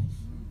around your life.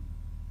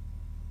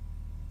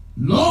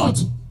 Lord,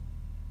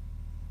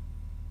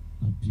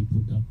 are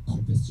people that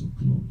covers your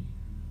glory.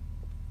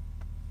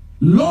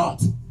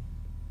 Lord,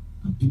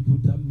 are people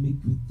that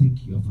make you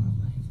think you have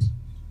arrived.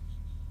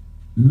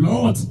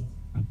 Lord,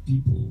 are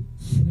people,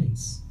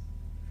 friends,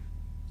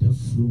 that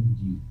flow with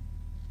you,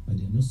 but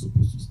they're not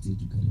supposed to stay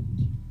together with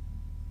you.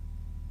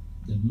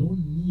 The Lord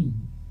knew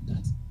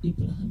that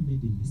Abraham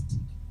made a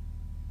mistake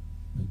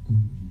by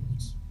going with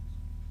Lot.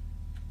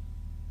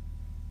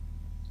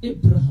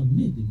 Abraham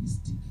made a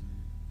mistake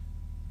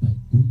by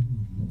going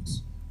with Lot.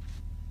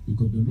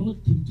 Because the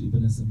Lord came to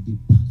Abraham and said,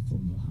 depart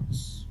from your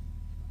house.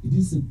 It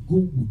didn't say go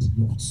with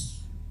Lot.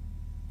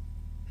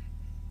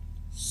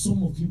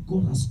 Some of you,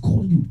 God has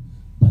called you,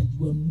 but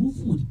you are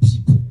moving with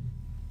people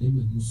that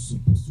you are not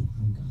supposed to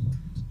hang around.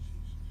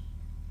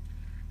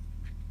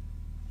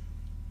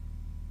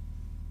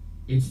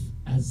 If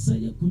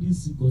Isaiah couldn't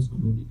see God's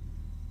glory,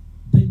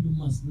 then you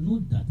must know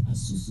that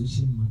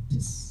association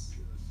matters.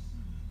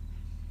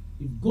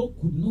 If God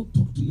could not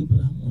talk to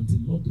Abraham until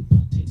Lot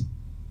departed,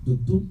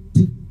 but don't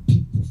take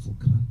people for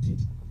granted.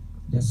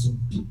 There are some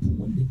people,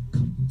 when they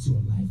come into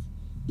your life,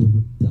 they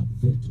will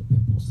divert your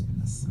purpose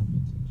and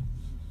assignment in life.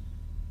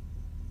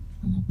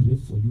 And I pray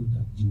for you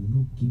that you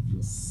will not give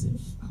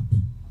yourself up.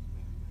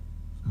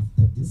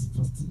 After this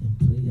fasting and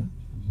prayer,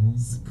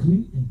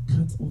 screen and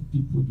cut off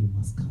people you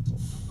must cut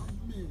off.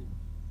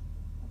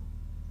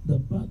 The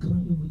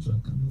background in which you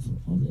are coming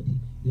from already,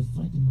 they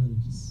fight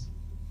marriages.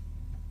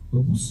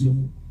 But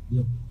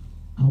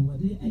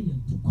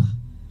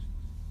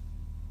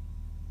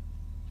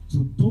so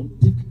don't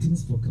take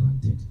things for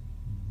granted.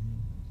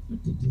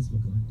 Don't take things for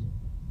granted.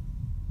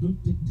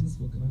 Don't take things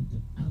for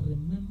granted. I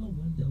remember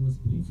one day I was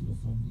praying for your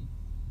family,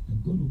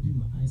 and God opened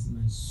my eyes and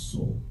I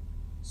saw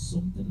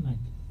something like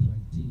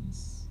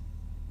plantains.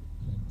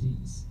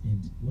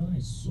 And what I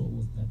saw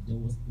was that there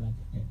was like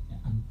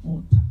an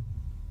altar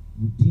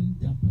within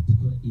that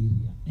particular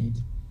area, and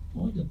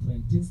all the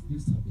plantain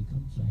leaves have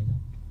become dried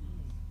up.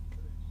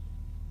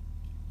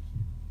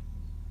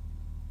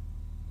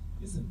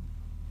 Listen,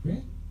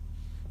 right?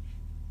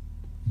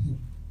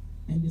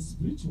 And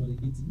spiritually,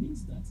 it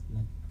means that,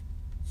 like,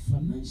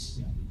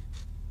 financially,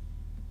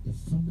 the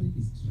family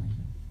is dried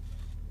up.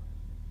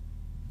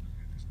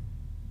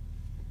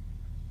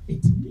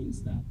 It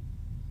means that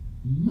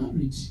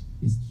marriage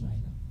is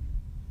dried up.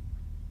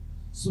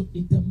 So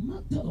it's a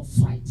matter of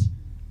fight.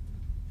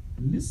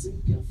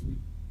 Listen carefully.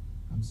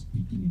 I'm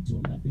speaking into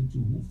your life and to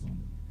your whole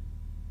family.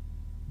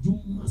 You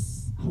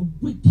must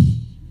awake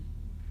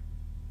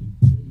in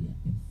prayer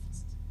and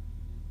fasting.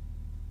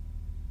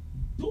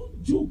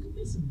 Don't joke.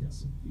 Listen, there are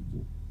some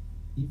people,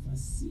 if I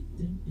see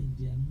them and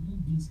they are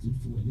not being stood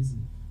for,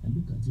 listen, I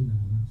look at you and I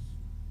laugh.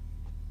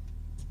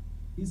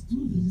 It's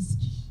too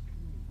risky.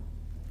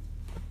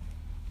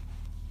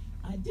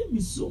 I did me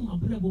so my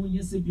brother when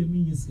you said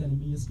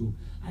years ago.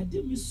 I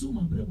did me so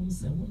my brother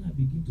when I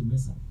begin to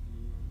mess up.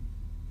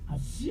 I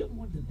fear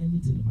more than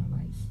anything in my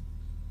life.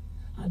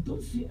 I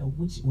don't fear a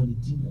witch or a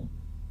demon.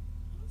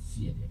 I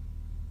fear them.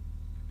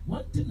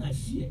 One thing I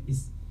fear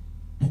is,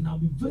 and I'll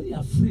be very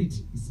afraid,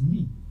 is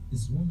me.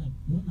 Is when I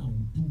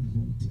will do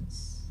wrong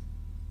things.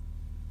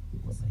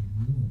 Because I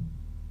know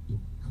they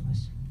will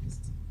crash my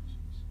destiny.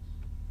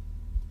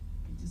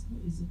 It is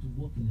not easy to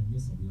walk in the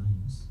midst of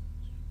lions.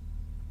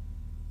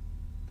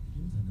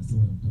 You don't understand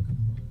what I'm talking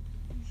about.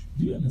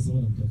 Do you understand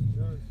what I'm talking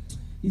about?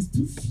 It's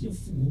too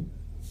fearful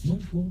when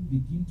God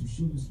begins to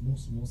show you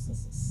small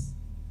success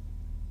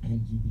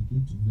and you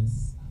begin to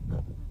mess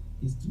up.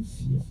 It's too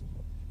fearful.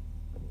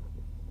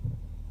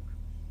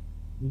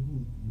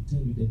 People will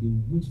tell you that they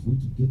will wait for you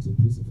to get to a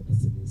place of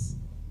excellence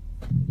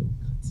and they will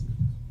cut you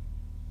down.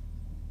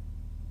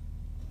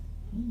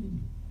 How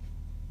many?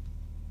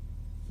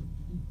 From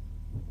today,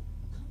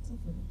 cut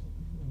off a lot of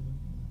people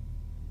around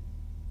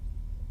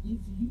you.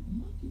 If you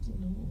mark it on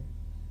the wall,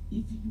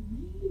 if you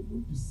really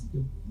want to see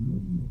the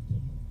glory of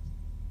the Lord,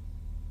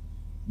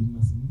 you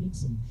must make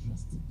some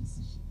drastic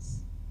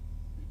decisions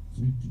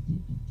from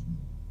today and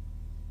tomorrow.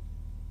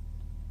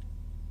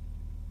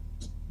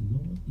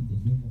 Lord, in the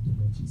name of the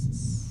Lord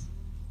Jesus,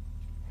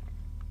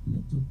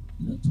 let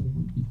your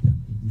will be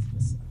done in this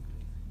vessel.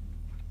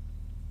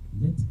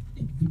 Let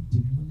every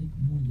demonic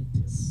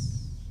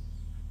monitors,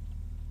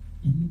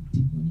 any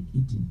demonic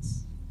agent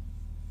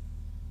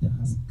that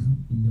has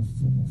come in the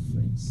form of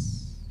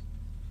friends,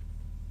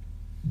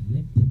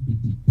 let them be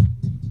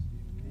departed.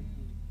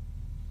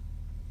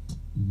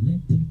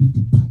 Let them be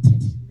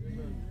departed.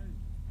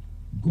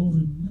 God,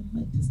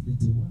 remember this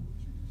little one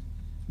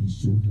and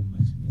show him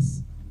much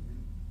mercy.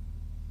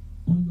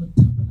 On your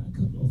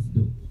tabernacle of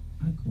the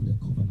Ark of the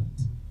Covenant,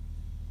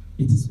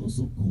 it is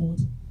also called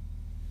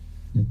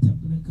the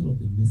tabernacle of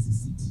the mercy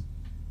seat.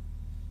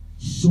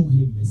 Show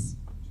him mercy.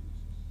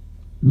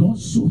 Lord,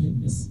 show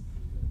him mercy.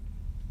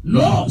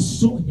 Lord,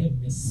 show her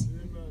mercy.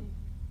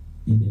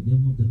 In the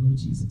name of the Lord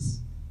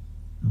Jesus.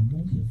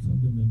 Among her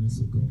family members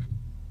of God,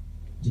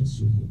 just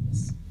show her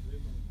mercy.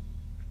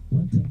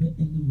 Whatever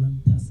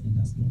anyone does and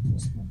does not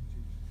prosper,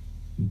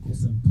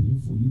 because I'm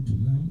praying for you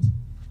tonight,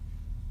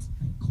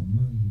 I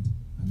command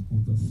an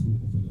overthrow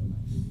over your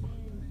life.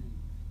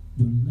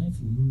 Your life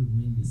will not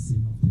remain the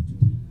same after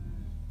today.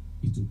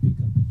 It will pick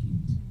up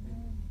again.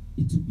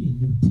 It will be a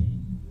new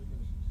turn,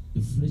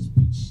 a fresh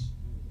pitch,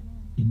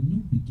 a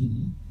new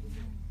beginning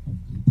of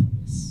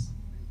greatness.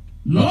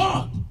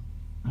 Lord,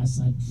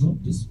 as I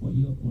drop this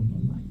oil on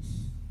your life,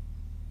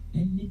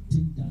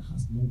 anything that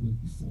has not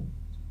worked before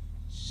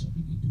shall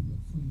begin to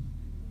work for you.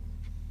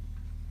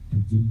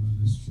 Every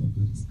marriage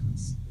struggle is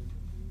cancer.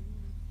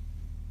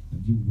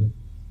 Every work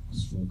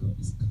struggle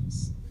is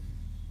cancer.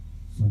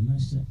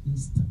 Financial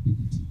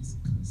instability is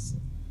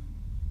cancer.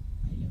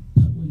 I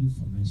empower you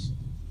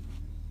financially,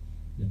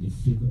 that the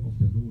favor of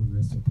the Lord will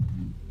rest upon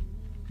you.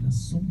 That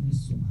somewhere,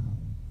 somehow,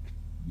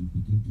 you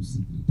begin to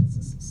see greater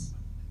success.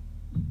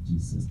 In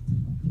Jesus'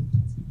 name, I pray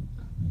thanksgiving.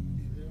 Amen.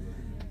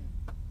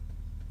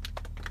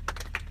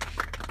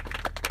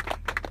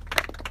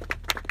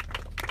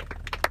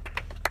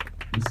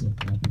 This of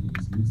happening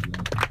is looks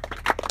like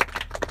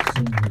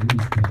somebody who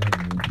is tired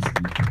and want to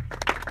sleep.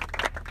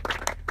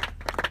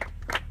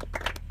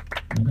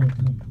 Madam,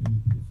 come, let me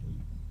pray for you.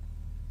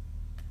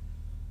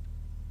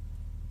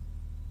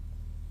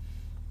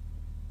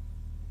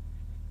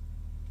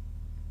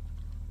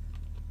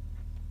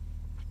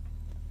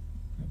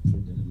 I pray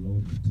that the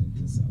Lord will turn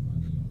things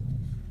around in your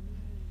life.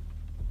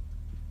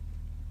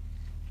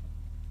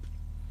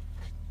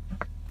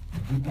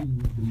 Even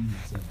when you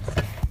yourself,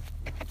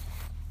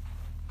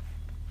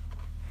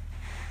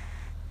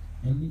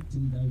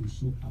 anything that will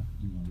show up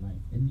in your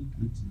life, any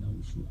good thing that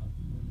will show up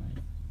in your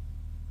life,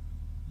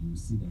 you will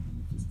see the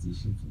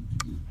manifestation from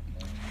today.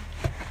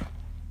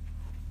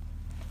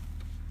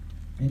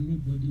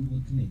 Anybody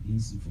working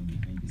against you from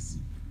behind the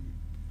scene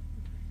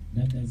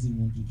that doesn't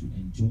want you to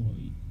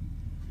enjoy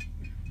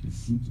the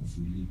fruit of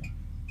your labor,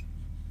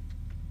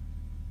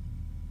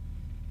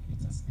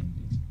 it has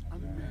ended.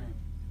 Amen.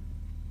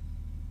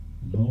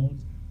 Lord,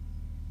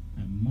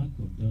 I mark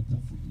your daughter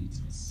for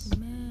greatness.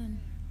 Amen.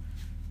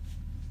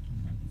 I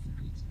mark you for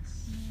greatness.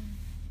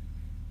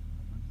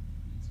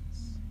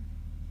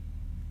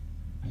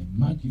 I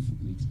mark you for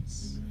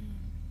greatness.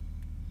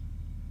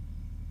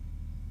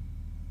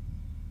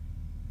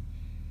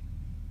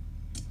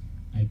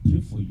 I pray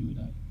for you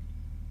that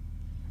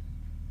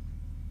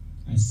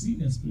I see in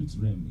the spirit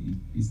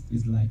realm,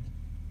 it's like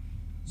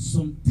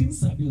some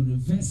things have been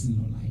reversed in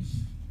your life.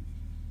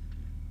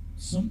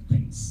 Some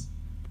things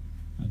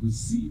I could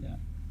see that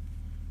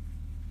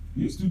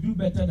you used to do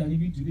better than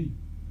even today.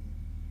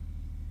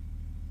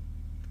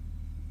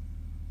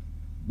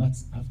 But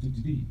after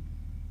today,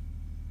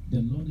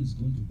 the Lord is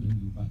going to bring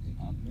you back again.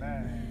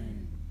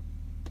 Amen.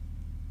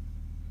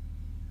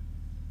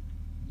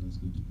 The Lord is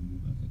going to bring you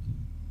back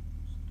again.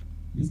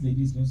 This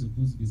lady is not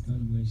supposed to be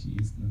standing where she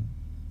is now.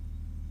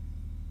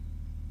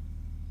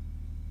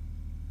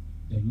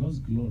 The Lord's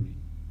glory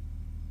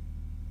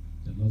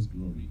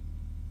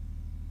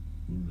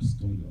will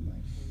restore your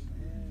life.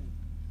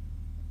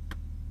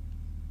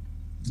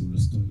 To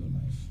restore your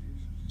life.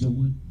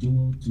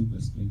 Joel 2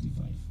 verse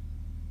 25.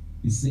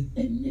 It says,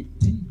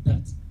 anything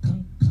that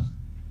canker,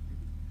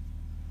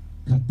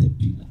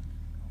 caterpillar,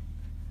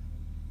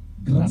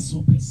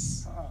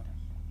 grasshoppers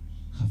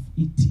have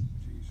eaten,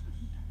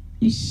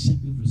 it shall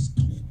be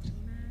restored.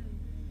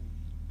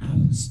 I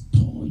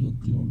restore your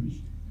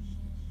glory.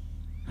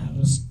 I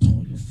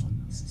restore your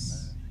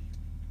finances.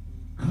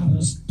 I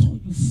restore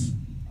you free.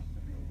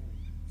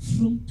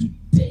 From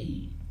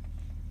today,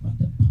 by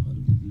the power of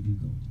the living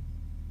God.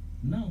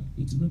 Now,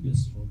 it will not be a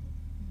struggle.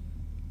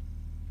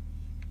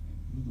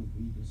 It will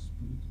be the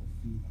spirit of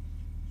favor,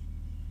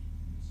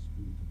 the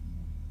spirit of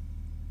love.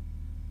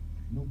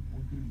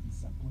 Nobody will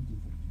disappoint you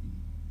from today.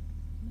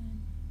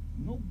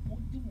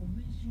 Nobody will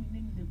mention your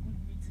name in a good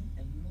meeting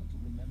and not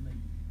remember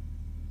you.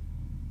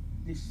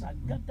 They shall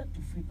gather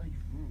to favor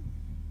you.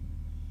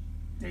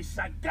 They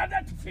shall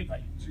gather to favor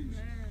you.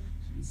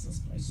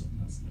 Jesus Christ of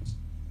Nazareth.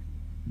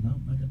 Now,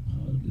 by the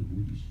power of the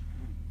Holy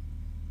Spirit,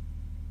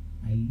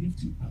 I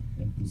lift you up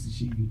and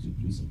position you to a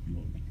place of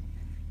glory.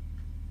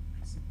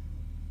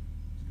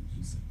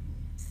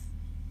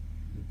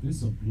 To a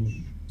place of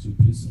glory. To a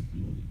place of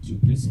glory. To a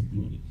place of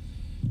glory.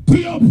 To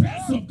your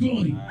place of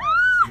glory.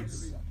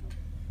 Yes.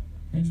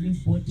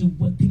 Anybody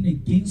working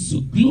against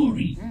your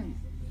glory,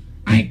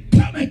 I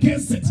come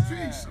against it.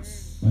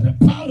 By the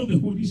power of the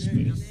Holy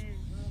Spirit.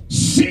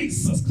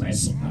 Jesus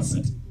Christ of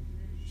Nazareth.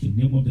 The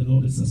name of the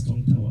Lord is a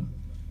strong tower.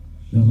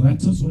 The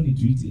righteous one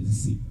into it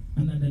is the same.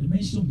 And at the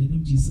mention of the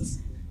name Jesus,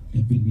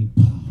 every knee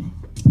bow.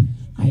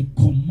 I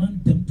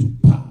command them to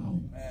bow.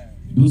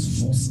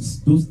 Those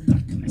forces, those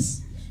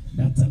darkness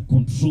that are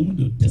controlling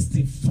your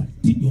destiny,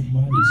 fighting your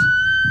marriage.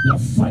 They are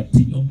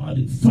fighting your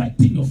marriage,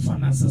 fighting your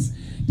finances.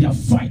 They are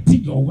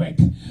fighting your work.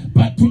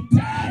 But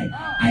today,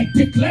 I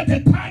declare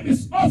the time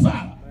is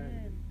over.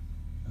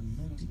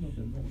 Anointing of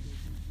the Lord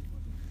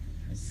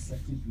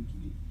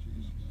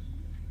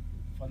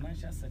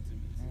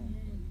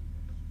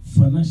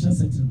financial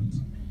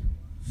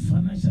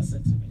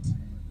settlement,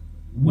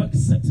 work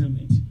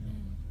settlement.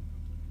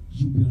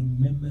 You will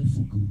remember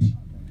for good.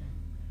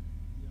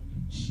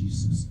 In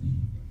Jesus'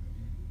 name.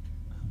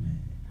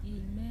 Amen.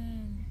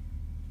 Amen.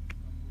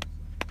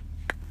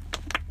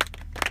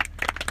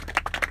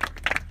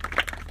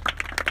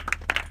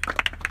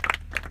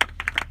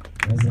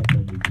 Rise up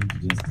and begin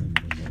to just tell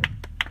the Lord.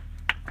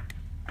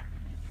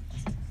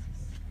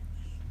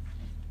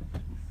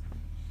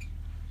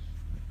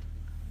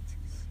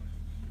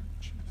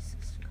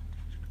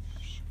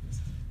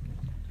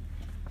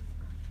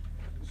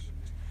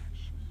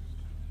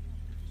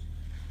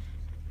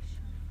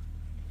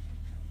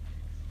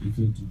 If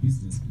you're into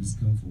business, please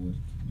come forward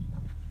to me.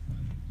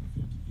 If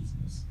you're into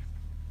business.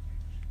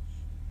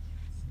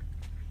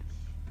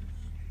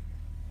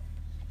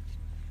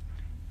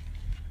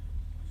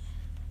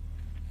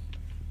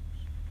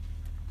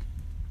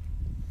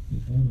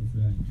 All of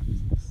you are into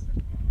business.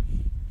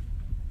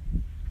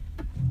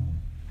 Wow.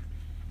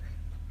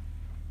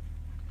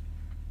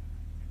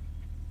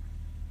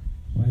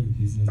 Why your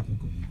business not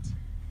connect?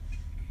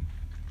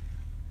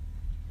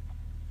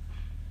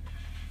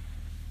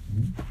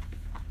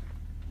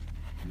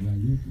 You are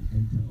yet to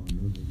enter or you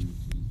already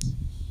into